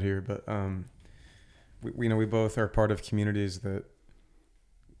I have had here, but we both are part of communities that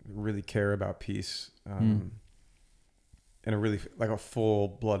really care about peace in a really like a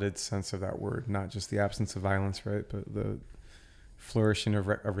full-blooded sense of that word, not just the absence of violence, right, but the flourishing of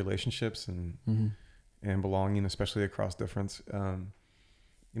relationships and belonging, especially across difference.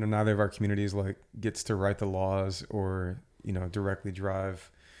 Neither of our communities like gets to write the laws or directly drive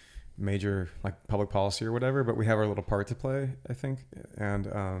major like public policy or whatever, but we have our little part to play, I think.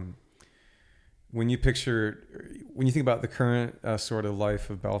 And when you think about the current sort of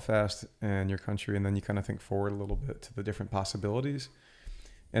life of Belfast and your country, and then you kind of think forward a little bit to the different possibilities,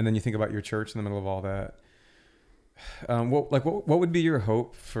 and then you think about your church in the middle of all that. What would be your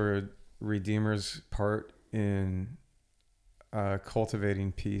hope for Redeemer's part in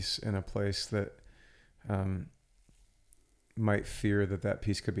cultivating peace in a place that might fear that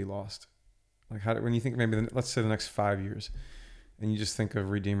peace could be lost? Like when you think maybe let's say the next 5 years, and you just think of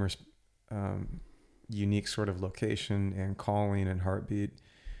Redeemer's unique sort of location and calling and heartbeat,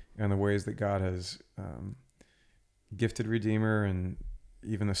 and the ways that God has gifted Redeemer, and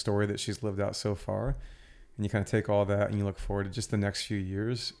even the story that she's lived out so far. And you kind of take all that and you look forward to just the next few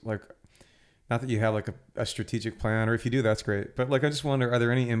years. Like Not that you have like a strategic plan, or if you do, that's great. But like, I just wonder, are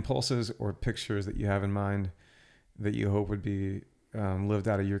there any impulses or pictures that you have in mind that you hope would be lived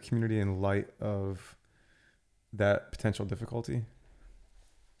out of your community in light of that potential difficulty?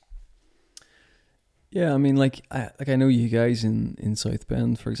 Yeah, I mean, I know you guys in South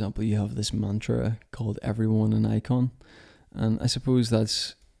Bend, for example, you have this mantra called "Everyone an Icon," and I suppose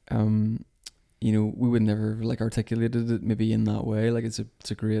that's we would never like articulated it maybe in that way. Like it's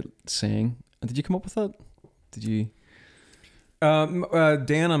a great saying. And did you come up with that? Did you?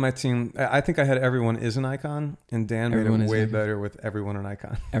 Dan on my team, I think I had "Everyone is an Icon," and Dan Everyone made it is way an icon. better with "Everyone an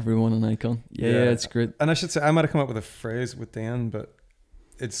Icon." Everyone an icon. Yeah, it's great. And I should say, I might have come up with a phrase with Dan, but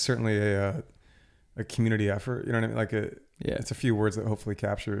it's certainly a community effort. You know what I mean? Like it's a few words that hopefully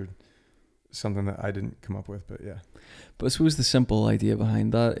capture something that I didn't come up with. But yeah. But I suppose the simple idea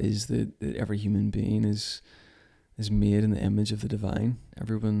behind that is that every human being is made in the image of the divine.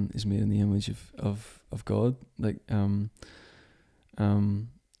 Everyone is made in the image of God. Like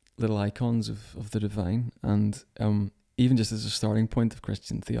little icons of the divine, and even just as a starting point of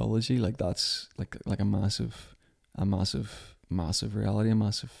Christian theology, like that's like a massive reality, a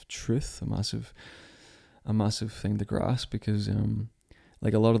massive truth, a massive thing to grasp, because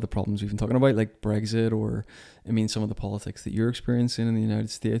like a lot of the problems we've been talking about, like Brexit, or I mean some of the politics that you're experiencing in the United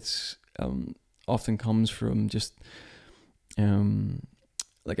States, often comes from just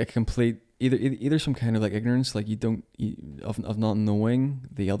like a complete either some kind of like ignorance, like of not knowing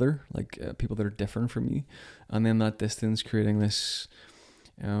the other, like people that are different from you, and then that distance creating this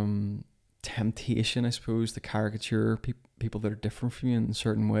temptation, I suppose, to caricature people that are different from you in a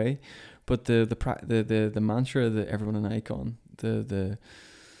certain way. But the mantra that everyone an icon,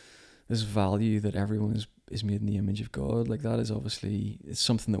 this value that everyone is made in the image of God, like that is obviously, it's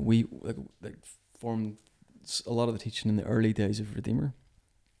something that we like formed a lot of the teaching in the early days of Redeemer,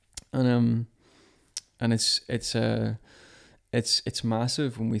 and it's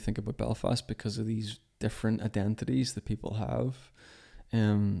massive when we think about Belfast because of these different identities that people have,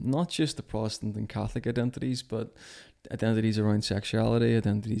 not just the Protestant and Catholic identities, but identities around sexuality,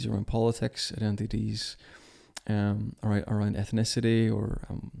 identities around politics, identities around ethnicity, or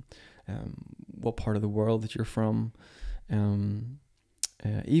what part of the world that you're from,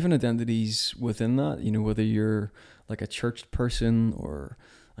 even identities within that, whether you're like a church person or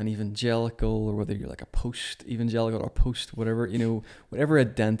an evangelical, or whether you're like a post-evangelical or post whatever, whatever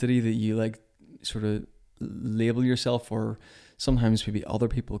identity that you like sort of label yourself, or sometimes maybe other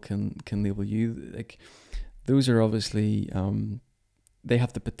people can label you, like those are obviously they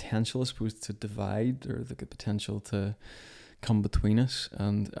have the potential, I suppose, to divide, or the potential to come between us.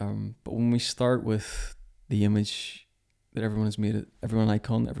 And but when we start with the image that everyone's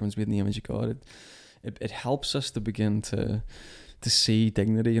icon, everyone's made in the image of God, it helps us to begin to see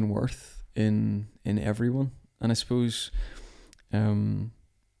dignity and worth in everyone. And I suppose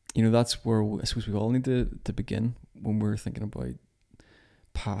that's where I suppose we all need to begin when we're thinking about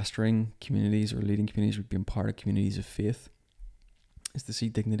pastoring communities or leading communities or being part of communities of faith, is to see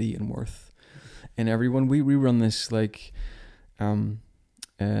dignity and worth in everyone. We run this like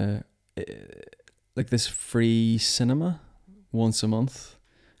this free cinema once a month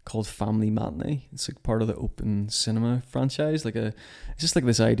called Family Matinee. It's like part of the Open Cinema franchise. It's just like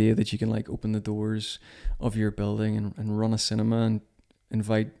this idea that you can like open the doors of your building and run a cinema and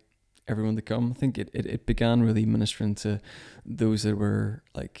invite everyone to come. I think it began really ministering to those that were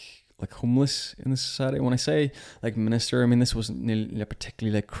like homeless in the society. When I say like minister, I mean this wasn't a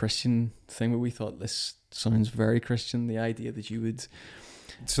particularly like Christian thing, but we thought this sounds very Christian. The idea that you would.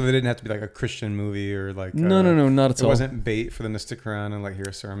 So they didn't have to be like a Christian movie or like no, not at all. It wasn't bait for them to stick around and like hear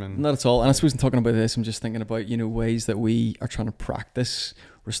a sermon. Not at all. And I suppose in talking about this, I'm just thinking about ways that we are trying to practice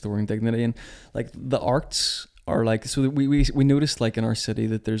restoring dignity, and like the arts are like, so that we noticed like in our city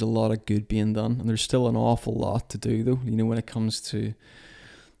that there's a lot of good being done, and there's still an awful lot to do though. When it comes to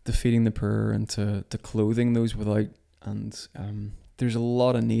feeding the poor and to clothing those without, and there's a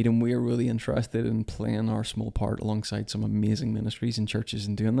lot of need, and we are really interested in playing our small part alongside some amazing ministries and churches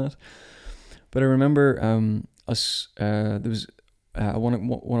in doing that. But I remember there was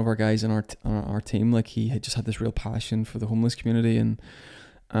one of our guys on our team, like he had just had this real passion for the homeless community, and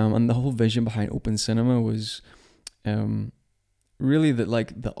the whole vision behind Open Cinema was really that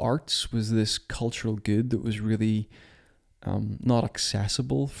like the arts was this cultural good that was really not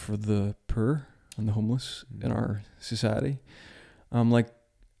accessible for the poor and the homeless in our society. And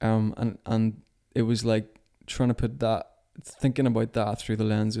it was like trying to put that, thinking about that through the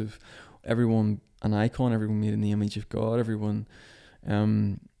lens of everyone an icon, everyone made in the image of God, everyone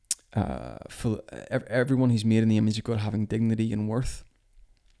everyone who's made in the image of God having dignity and worth.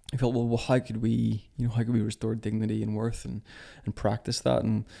 I felt, well, how could we restore dignity and worth and practice that,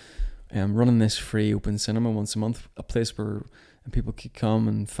 and running this free open cinema once a month, a place where people could come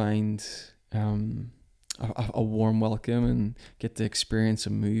and find a warm welcome and get to experience a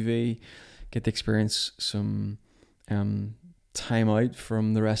movie, get to experience some time out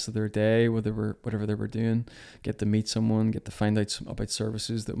from the rest of their day, whatever they were doing, get to meet someone, get to find out about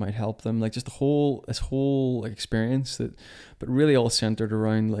services that might help them, like just this whole like experience that, but really all centered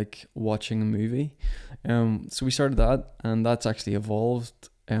around like watching a movie. So we started that, and that's actually evolved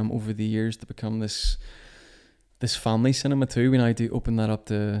over the years to become this family cinema too. We now do open that up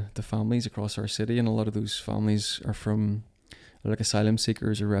to families across our city, and a lot of those families are from like asylum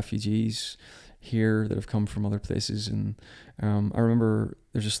seekers or refugees here that have come from other places. And I remember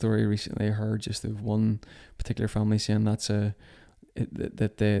there's a story recently I heard just of one particular family saying that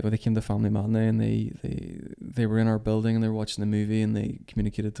they came to Family Matinee, and they were in our building and they were watching the movie, and they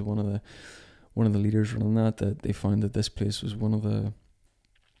communicated to one of the leaders running that they found that this place was one of the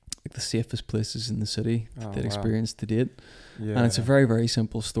safest places in the city that they'd experienced to date. Yeah. And it's a very, very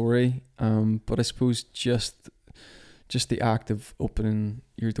simple story, but I suppose just the act of opening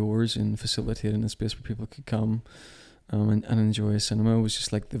your doors and facilitating a space where people could come and enjoy a cinema was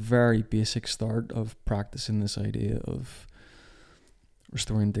just like the very basic start of practicing this idea of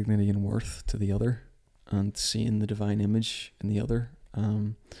restoring dignity and worth to the other and seeing the divine image in the other.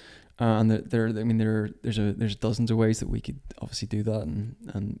 And there's dozens of ways that we could obviously do that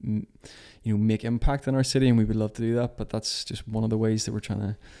and make impact in our city, and we would love to do that. But that's just one of the ways that we're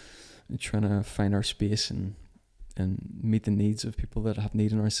trying to find our space and meet the needs of people that have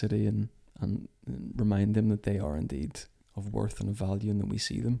need in our city, and remind them that they are indeed of worth and of value, and that we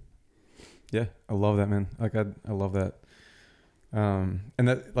see them. Yeah, I love that, man. Like I love that, and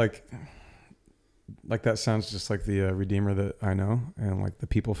that like that sounds just like the Redeemer that I know, and like the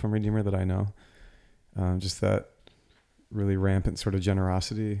people from Redeemer that I know. Just that really rampant sort of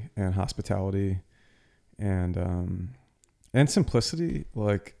generosity and hospitality, and simplicity.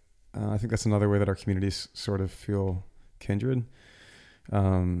 Like I think that's another way that our communities sort of feel kindred.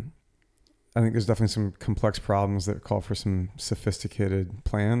 I think there's definitely some complex problems that call for some sophisticated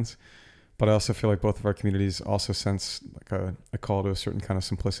plans, but I also feel like both of our communities also sense like a call to a certain kind of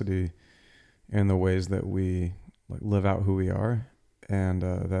simplicity in the ways that we like live out who we are, and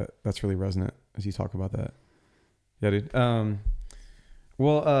that's really resonant as you talk about that. Yeah, dude.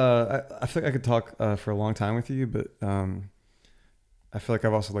 Well, I feel like I could talk for a long time with you, but I feel like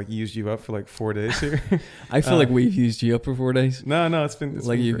I've also like used you up for like 4 days here. I feel like we've used you up for 4 days. No, it's been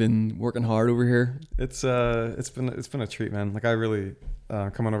like you've been working hard over here. It's been a treat, man. Like I really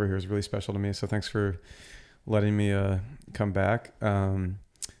coming over here is really special to me. So thanks for letting me come back.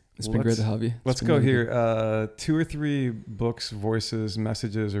 It's been great to have you. Let's go really here. 2 or 3 books, voices,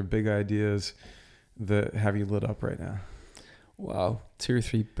 messages, or big ideas that have you lit up right now. Wow, 2 or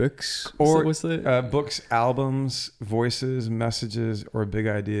 3 books, or books, albums, voices, messages, or big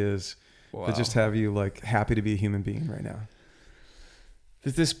ideas that just have you like happy to be a human being right now.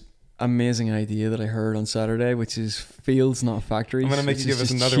 There's this amazing idea that I heard on Saturday, which is fields, not factories. I'm gonna make you give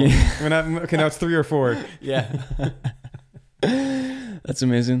us another one. Okay, now it's 3 or 4. Yeah, that's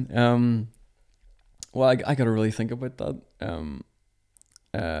amazing. Well, I got to really think about that.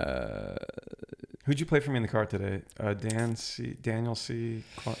 Who'd you play for me in the car today? Daniel C.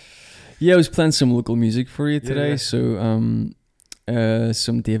 Yeah, I was playing some local music for you today. Yeah. So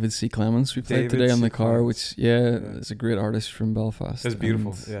some David C. Clements we played today on the car, which is a great artist from Belfast. It's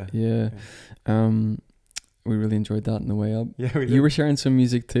beautiful. Yeah. We really enjoyed that on the way up. Yeah, we did. You were sharing some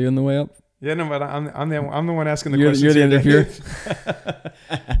music too on the way up. Yeah, no, but I'm the one asking the questions. You're the interviewer.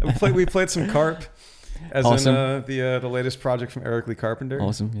 we played some Carp, as awesome. In the latest project from Eric Lee Carpenter.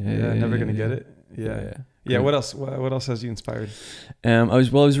 Awesome. Yeah. Never gonna get it. Yeah. What else? What else has you inspired? I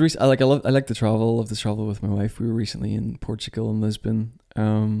like to travel. Love to travel with my wife. We were recently in Portugal and Lisbon.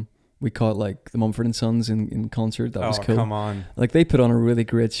 We caught like the Mumford & Sons in concert. That was cool. Come on! Like they put on a really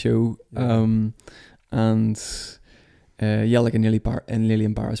great show. Like I nearly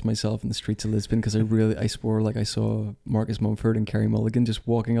embarrassed myself in the streets of Lisbon because I swore like I saw Marcus Mumford and Kerry Mulligan just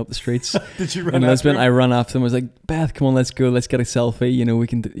walking up the streets. Did you run in Lisbon? Him? I ran after them. I was like, Beth, come on, let's go, let's get a selfie. We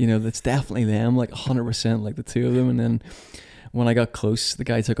can, that's definitely them, like 100%, like the two of them. And then when I got close, the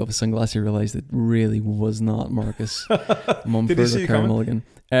guy took off his sunglasses. He realized it really was not Marcus Mumford or Kerry Mulligan.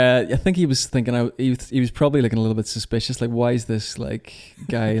 I think he was thinking he was probably looking a little bit suspicious. Like, why is this like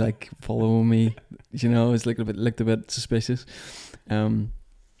guy like following me? It's like looked a bit suspicious.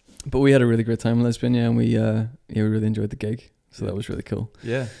 But we had a really great time in Lisbon, and we really enjoyed the gig. So that was really cool.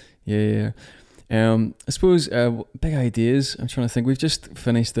 Yeah. I suppose big ideas. I'm trying to think. We've just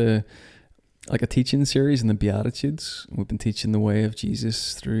finished a teaching series in the Beatitudes. We've been teaching the way of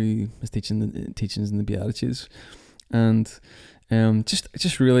Jesus through his teachings in the Beatitudes, and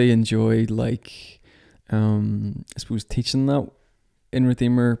just really enjoyed I suppose teaching that in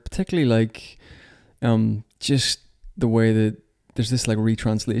Redeemer, particularly just the way that there's this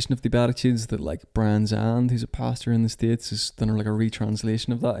retranslation of the Beatitudes that Brian Zand, who's a pastor in the States, has done a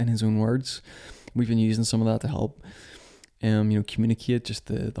retranslation of that in his own words. We've been using some of that to help communicate just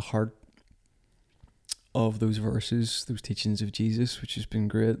the heart of those verses, those teachings of Jesus, which has been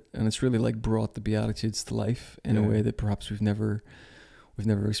great. And it's really brought the Beatitudes to life in a way that perhaps we've never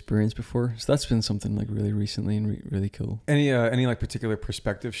experienced before. So that's been something really recently and really cool. Any particular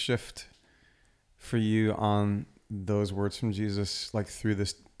perspective shift for you on those words from Jesus, through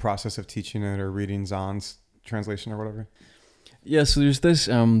this process of teaching it or reading Zahn's translation or whatever? Yeah, so there's this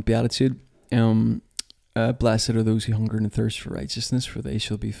beatitude, blessed are those who hunger and thirst for righteousness, for they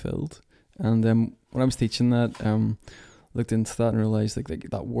shall be filled. And when I was teaching that, looked into that and realized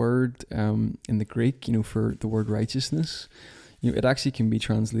that word in the Greek, for the word righteousness, it actually can be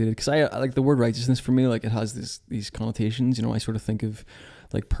translated, because I like the word righteousness for me, it has these connotations. I sort of think of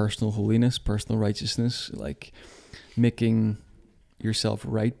personal holiness, personal righteousness, making yourself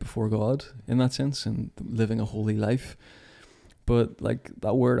right before God in that sense and living a holy life. But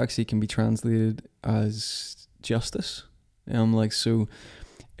that word actually can be translated as justice. So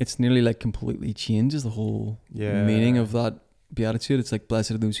it's nearly completely changes the whole meaning of that beatitude. It's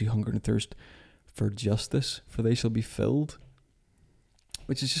blessed are those who hunger and thirst for justice, for they shall be filled.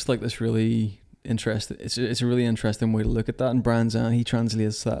 Which is just this really interesting. It's a really interesting way to look at that. And Brian Zahnd, he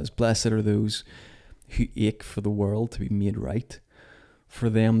translates that as blessed are those who ache for the world to be made right. For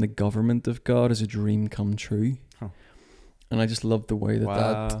them, the government of God is a dream come true. Huh. And I just loved the way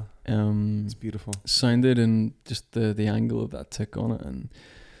that it's beautiful sounded, and just the angle of that tick on it.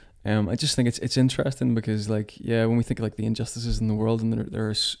 And I just think it's interesting because when we think of the injustices in the world, and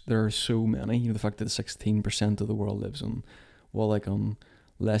there are so many, the fact that 16% of the world lives on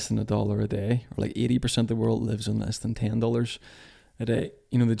less than $1 a day, or 80% of the world lives on less than $10 a day.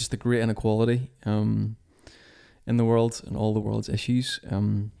 Just the great inequality in the world and all the world's issues.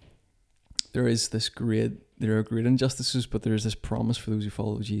 There are great injustices, but there is this promise for those who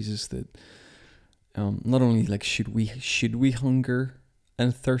follow Jesus that not only should we hunger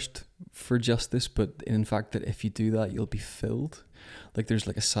and thirst for justice, but in fact that if you do that, you'll be filled. There's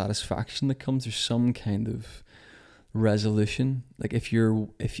a satisfaction that comes. There's some kind of resolution. If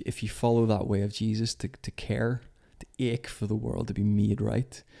you follow that way of Jesus, to care, to ache for the world to be made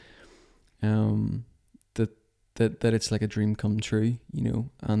right, that it's a dream come true,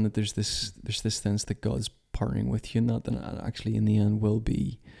 and that there's this sense that God's partnering with you in that, and actually in the end will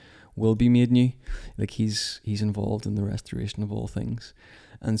be made new. He's involved in the restoration of all things.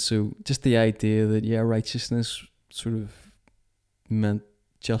 And so just the idea that righteousness sort of meant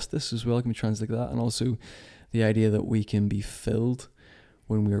justice as well, can be translated like that, and also the idea that we can be filled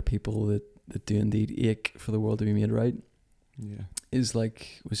when we are people that do indeed ache for the world to be made right. Yeah,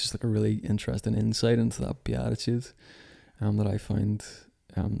 was just a really interesting insight into that beatitude that I find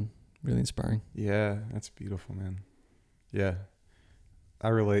really inspiring. Yeah, that's beautiful, man. Yeah, I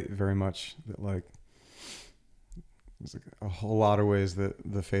relate very much that there's a whole lot of ways that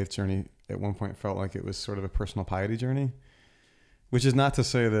the faith journey at one point felt like it was sort of a personal piety journey, which is not to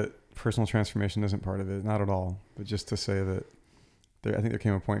say that personal transformation isn't part of it, not at all, but just to say that I think there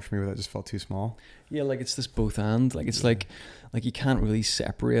came a point for me where that just felt too small. Yeah, it's this both and. It's you can't really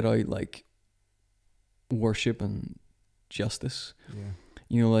separate out worship and justice.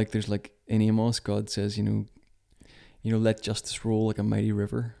 Yeah. There's in Amos, God says, let justice roll like a mighty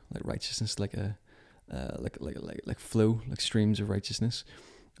river, righteousness like a flow, streams of righteousness.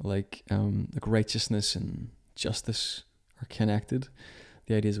 Righteousness and justice are connected.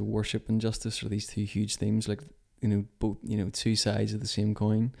 The ideas of worship and justice are these two huge themes, both, two sides of the same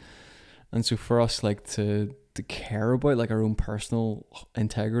coin. And so for us, to care about our own personal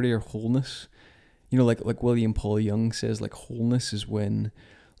integrity or wholeness, like William Paul Young says, wholeness is when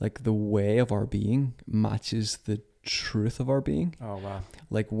the way of our being matches the truth of our being. Oh wow.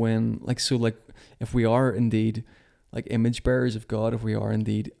 If we are indeed image bearers of God, if we are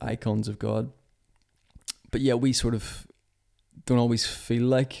indeed icons of God, but yet we sort of don't always feel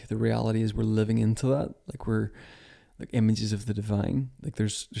the reality is we're living into that, we're images of the divine,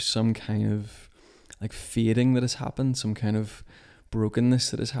 there's some kind of fading that has happened, some kind of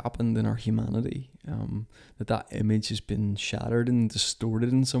brokenness that has happened in our humanity, that image has been shattered and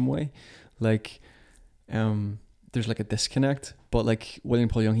distorted in some way. There's a disconnect But like William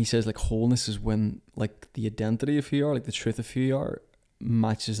Paul Young, he says like wholeness is when like the identity of who you are, like the truth of who you are,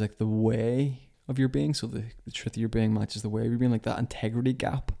 matches like the way of your being. So the truth of your being matches the way of your being. Like that integrity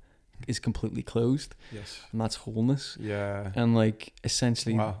gap is completely closed. Yes. And that's wholeness. Yeah. And like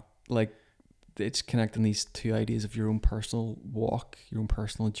essentially, Wow. like it's connecting these two ideas of your own personal walk, your own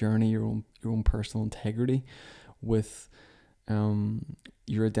personal journey, your own personal integrity with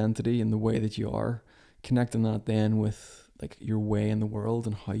your identity and the way that you are, connecting that then with like your way in the world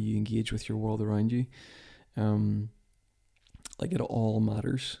and how you engage with your world around you. Like it all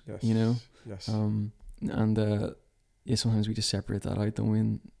matters. Yes. You know. Yes. Yeah, sometimes we just separate that out, don't we?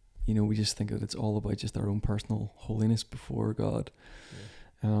 And, you know, we just think that it's all about just our own personal holiness before God. Yeah.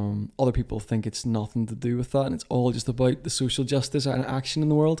 Other people think it's nothing to do with that, and it's all just about the social justice and action in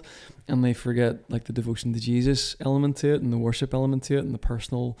the world, and they forget like the devotion to Jesus element to it, and the worship element to it, and the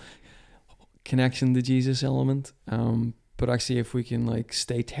personal connection to Jesus element. But actually, if we can like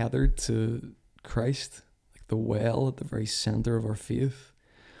stay tethered to Christ, like the well at the very center of our faith,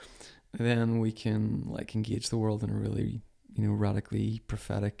 then we can like engage the world in a really, you know, radically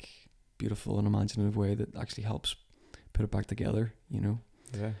prophetic, beautiful and imaginative way that actually helps put it back together, you know.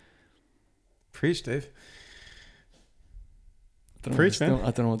 Yeah. Preach, Dave. Preach, man.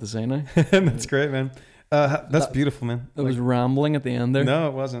 I don't know what to say now. That's great, man. That's beautiful, man. It was rambling at the end there. No,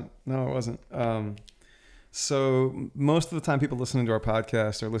 it wasn't. So most of the time people listening to our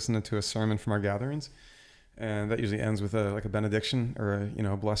podcast are listening to a sermon from our gatherings, and that usually ends with a benediction or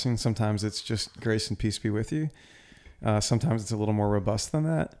a blessing. Sometimes it's just grace and peace be with you. Sometimes it's a little more robust than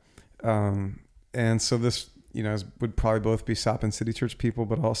that. And so this, would probably both be Sapin City Church people,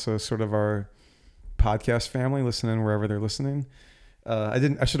 but also sort of our podcast family listening wherever they're listening.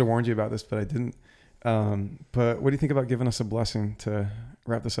 I should have warned you about this, but I didn't. But what do you think about giving us a blessing to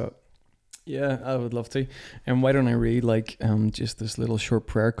wrap this up? Yeah, I would love to. And why don't I read just this little short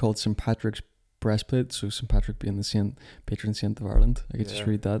prayer called St. Patrick's Breastplate? So St. Patrick being the patron saint of Ireland. I could just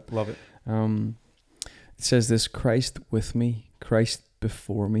read that. Love it. It says this: Christ with me, Christ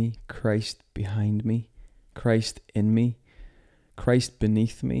before me, Christ behind me, Christ in me, Christ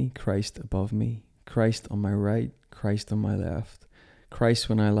beneath me, Christ above me, Christ on my right, Christ on my left, Christ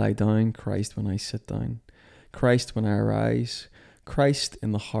when I lie down, Christ when I sit down, Christ when I arise, Christ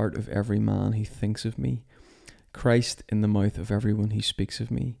in the heart of every man who thinks of me, Christ in the mouth of everyone who speaks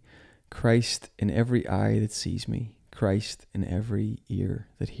of me, Christ in every eye that sees me, Christ in every ear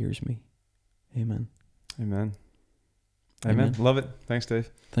that hears me. Amen. Amen. Amen. Love it. Thanks, Dave.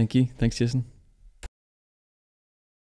 Thank you. Thanks, Jason.